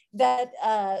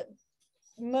that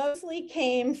mostly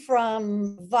came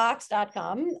from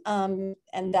Vox.com,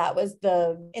 and that was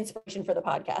the inspiration for the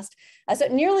podcast. So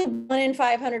nearly 1 in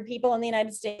 500 people in the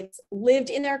United States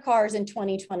lived in their cars in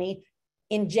 2020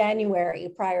 in January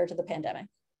prior to the pandemic.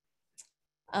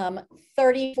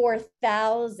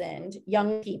 34,000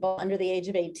 young people under the age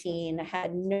of 18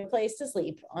 had no place to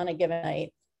sleep on a given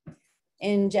night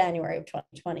in January of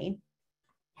 2020.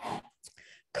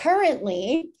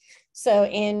 Currently, so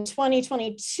in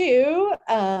 2022,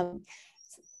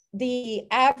 the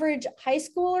average high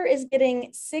schooler is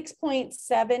getting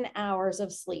 6.7 hours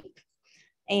of sleep.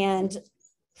 And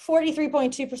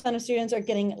 43.2% of students are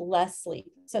getting less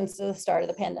sleep since the start of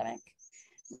the pandemic.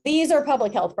 These are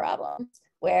public health problems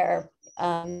where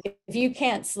if you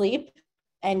can't sleep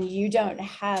and you don't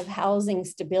have housing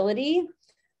stability,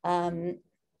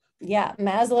 yeah,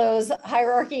 Maslow's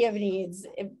hierarchy of needs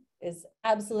is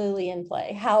absolutely in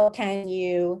play. How can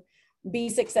you be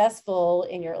successful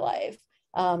in your life?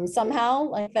 Somehow,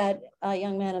 like that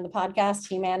young man in the podcast,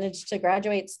 he managed to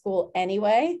graduate school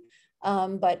anyway,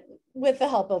 but with the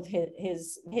help of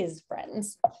his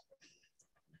friends.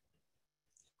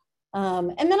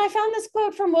 And then I found this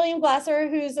quote from William Glasser,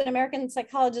 who's an American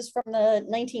psychologist from the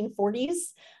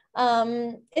 1940s.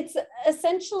 It's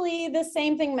essentially the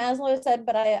same thing Maslow said,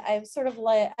 but I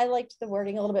liked the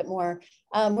wording a little bit more.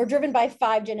 We're driven by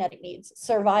 5 genetic needs: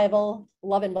 survival,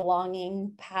 love and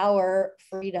belonging, power,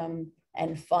 freedom,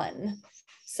 and fun.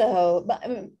 So,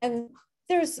 and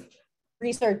there's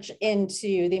research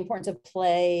into the importance of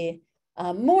play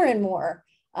more and more.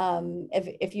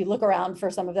 If you look around for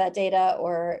some of that data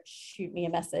or shoot me a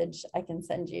message, I can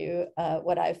send you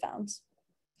what I found.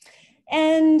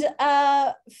 And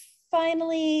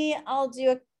finally, I'll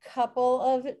do a couple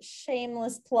of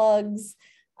shameless plugs.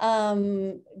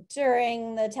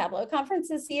 During the Tableau conference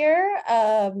this year,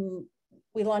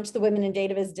 we launched the Women in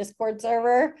Data Viz Discord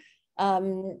server.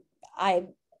 I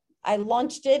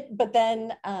launched it, but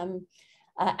then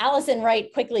Allison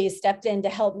Wright quickly stepped in to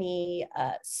help me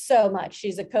so much.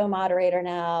 She's a co-moderator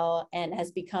now and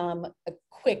has become a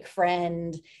quick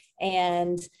friend.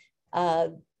 And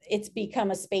it's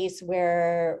become a space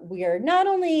where we are not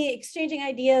only exchanging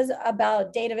ideas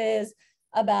about data viz,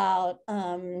 about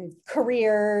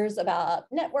careers, about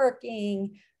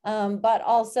networking, but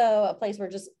also a place where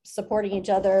just supporting each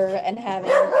other and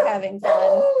having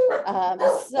fun.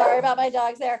 Sorry about my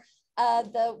dogs there.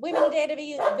 The Women in Data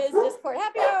Viz Discord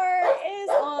Happy Hour is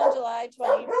on July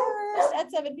 21st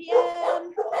at 7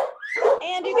 p.m.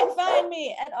 And you can find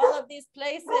me at all of these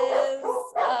places.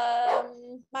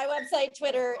 My website,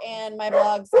 Twitter, and my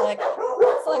blog, Select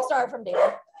Star from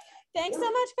Data. Thanks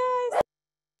so much,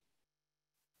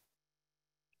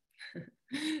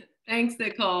 guys. Thanks,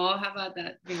 Nicole. How about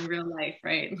that being real life,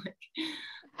 right?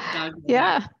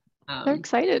 Yeah, they're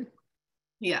excited.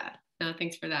 Yeah. No,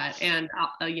 thanks for that. And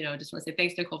just want to say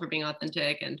thanks, Nicole, for being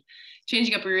authentic and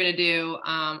changing up what you're going to do.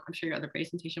 I'm sure your other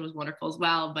presentation was wonderful as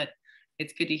well, but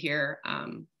it's good to hear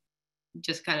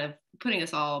just kind of putting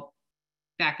us all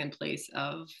back in place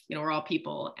of, we're all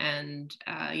people. And,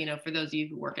 for those of you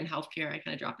who work in healthcare, I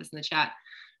kind of dropped this in the chat.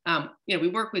 We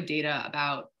work with data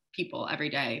about people every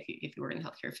day if you work in the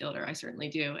healthcare field, or I certainly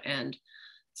do. And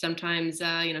sometimes,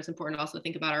 it's important to also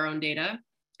think about our own data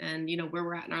and, where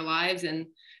we're at in our lives and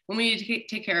when we need to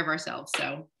take care of ourselves.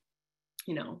 So,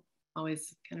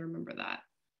 always kind of remember that.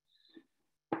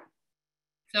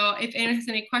 So if anyone has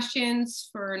any questions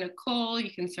for Nicole,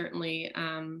 you can certainly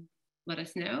let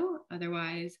us know.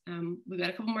 Otherwise, we've got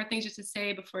a couple more things just to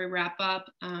say before we wrap up.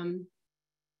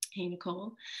 Hey,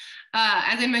 Nicole.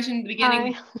 As I mentioned at the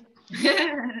beginning,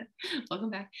 welcome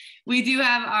back. We do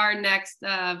have our next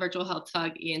virtual health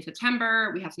tug in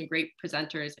September. We have some great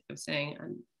presenters, like I was saying,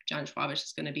 John Schwabish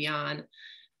is going to be on.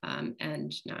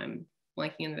 And now I'm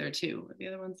blanking in there too. What are the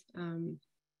other ones?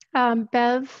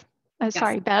 Bev.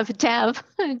 Sorry, Bev. Dev.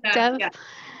 Dev. Yeah.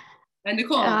 And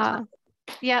Nicole.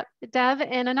 Yep, Dev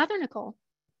and another Nicole.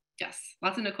 Yes,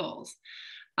 lots of Nicoles.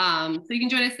 So you can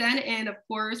join us then. And of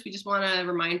course, we just want to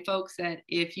remind folks that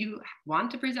if you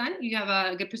want to present, you have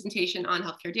a good presentation on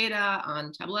healthcare data,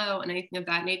 on Tableau, and anything of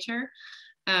that nature,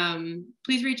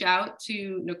 please reach out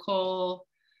to Nicole,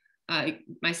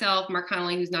 myself, Mark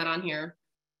Connolly, who's not on here,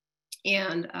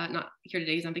 and not here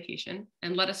today, he's on vacation,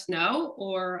 and let us know.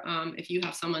 Or if you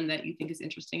have someone that you think is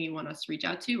interesting, you want us to reach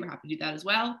out to, we're happy to do that as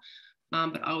well.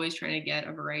 But always trying to get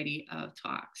a variety of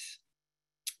talks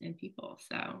and people.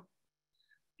 So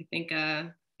I think,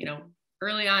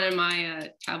 early on in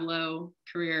my Tableau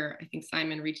career, I think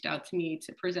Simon reached out to me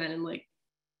to present in like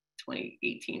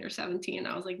 2018 or 17. And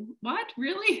I was like, what,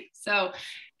 really? So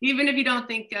even if you don't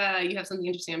think you have something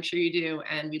interesting, I'm sure you do.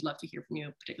 And we'd love to hear from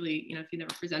you, particularly, if you've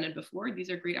never presented before. These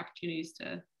are great opportunities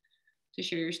to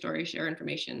share your story, share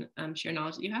information, share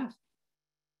knowledge that you have.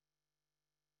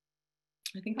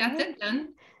 I think that's it,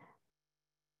 Jen.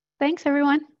 Thanks,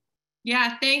 everyone.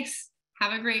 Yeah, thanks.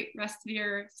 Have a great rest of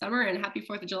your summer and happy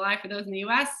 4th of July for those in the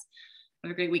US.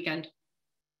 Have a great weekend.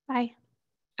 Bye.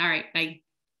 All right, bye.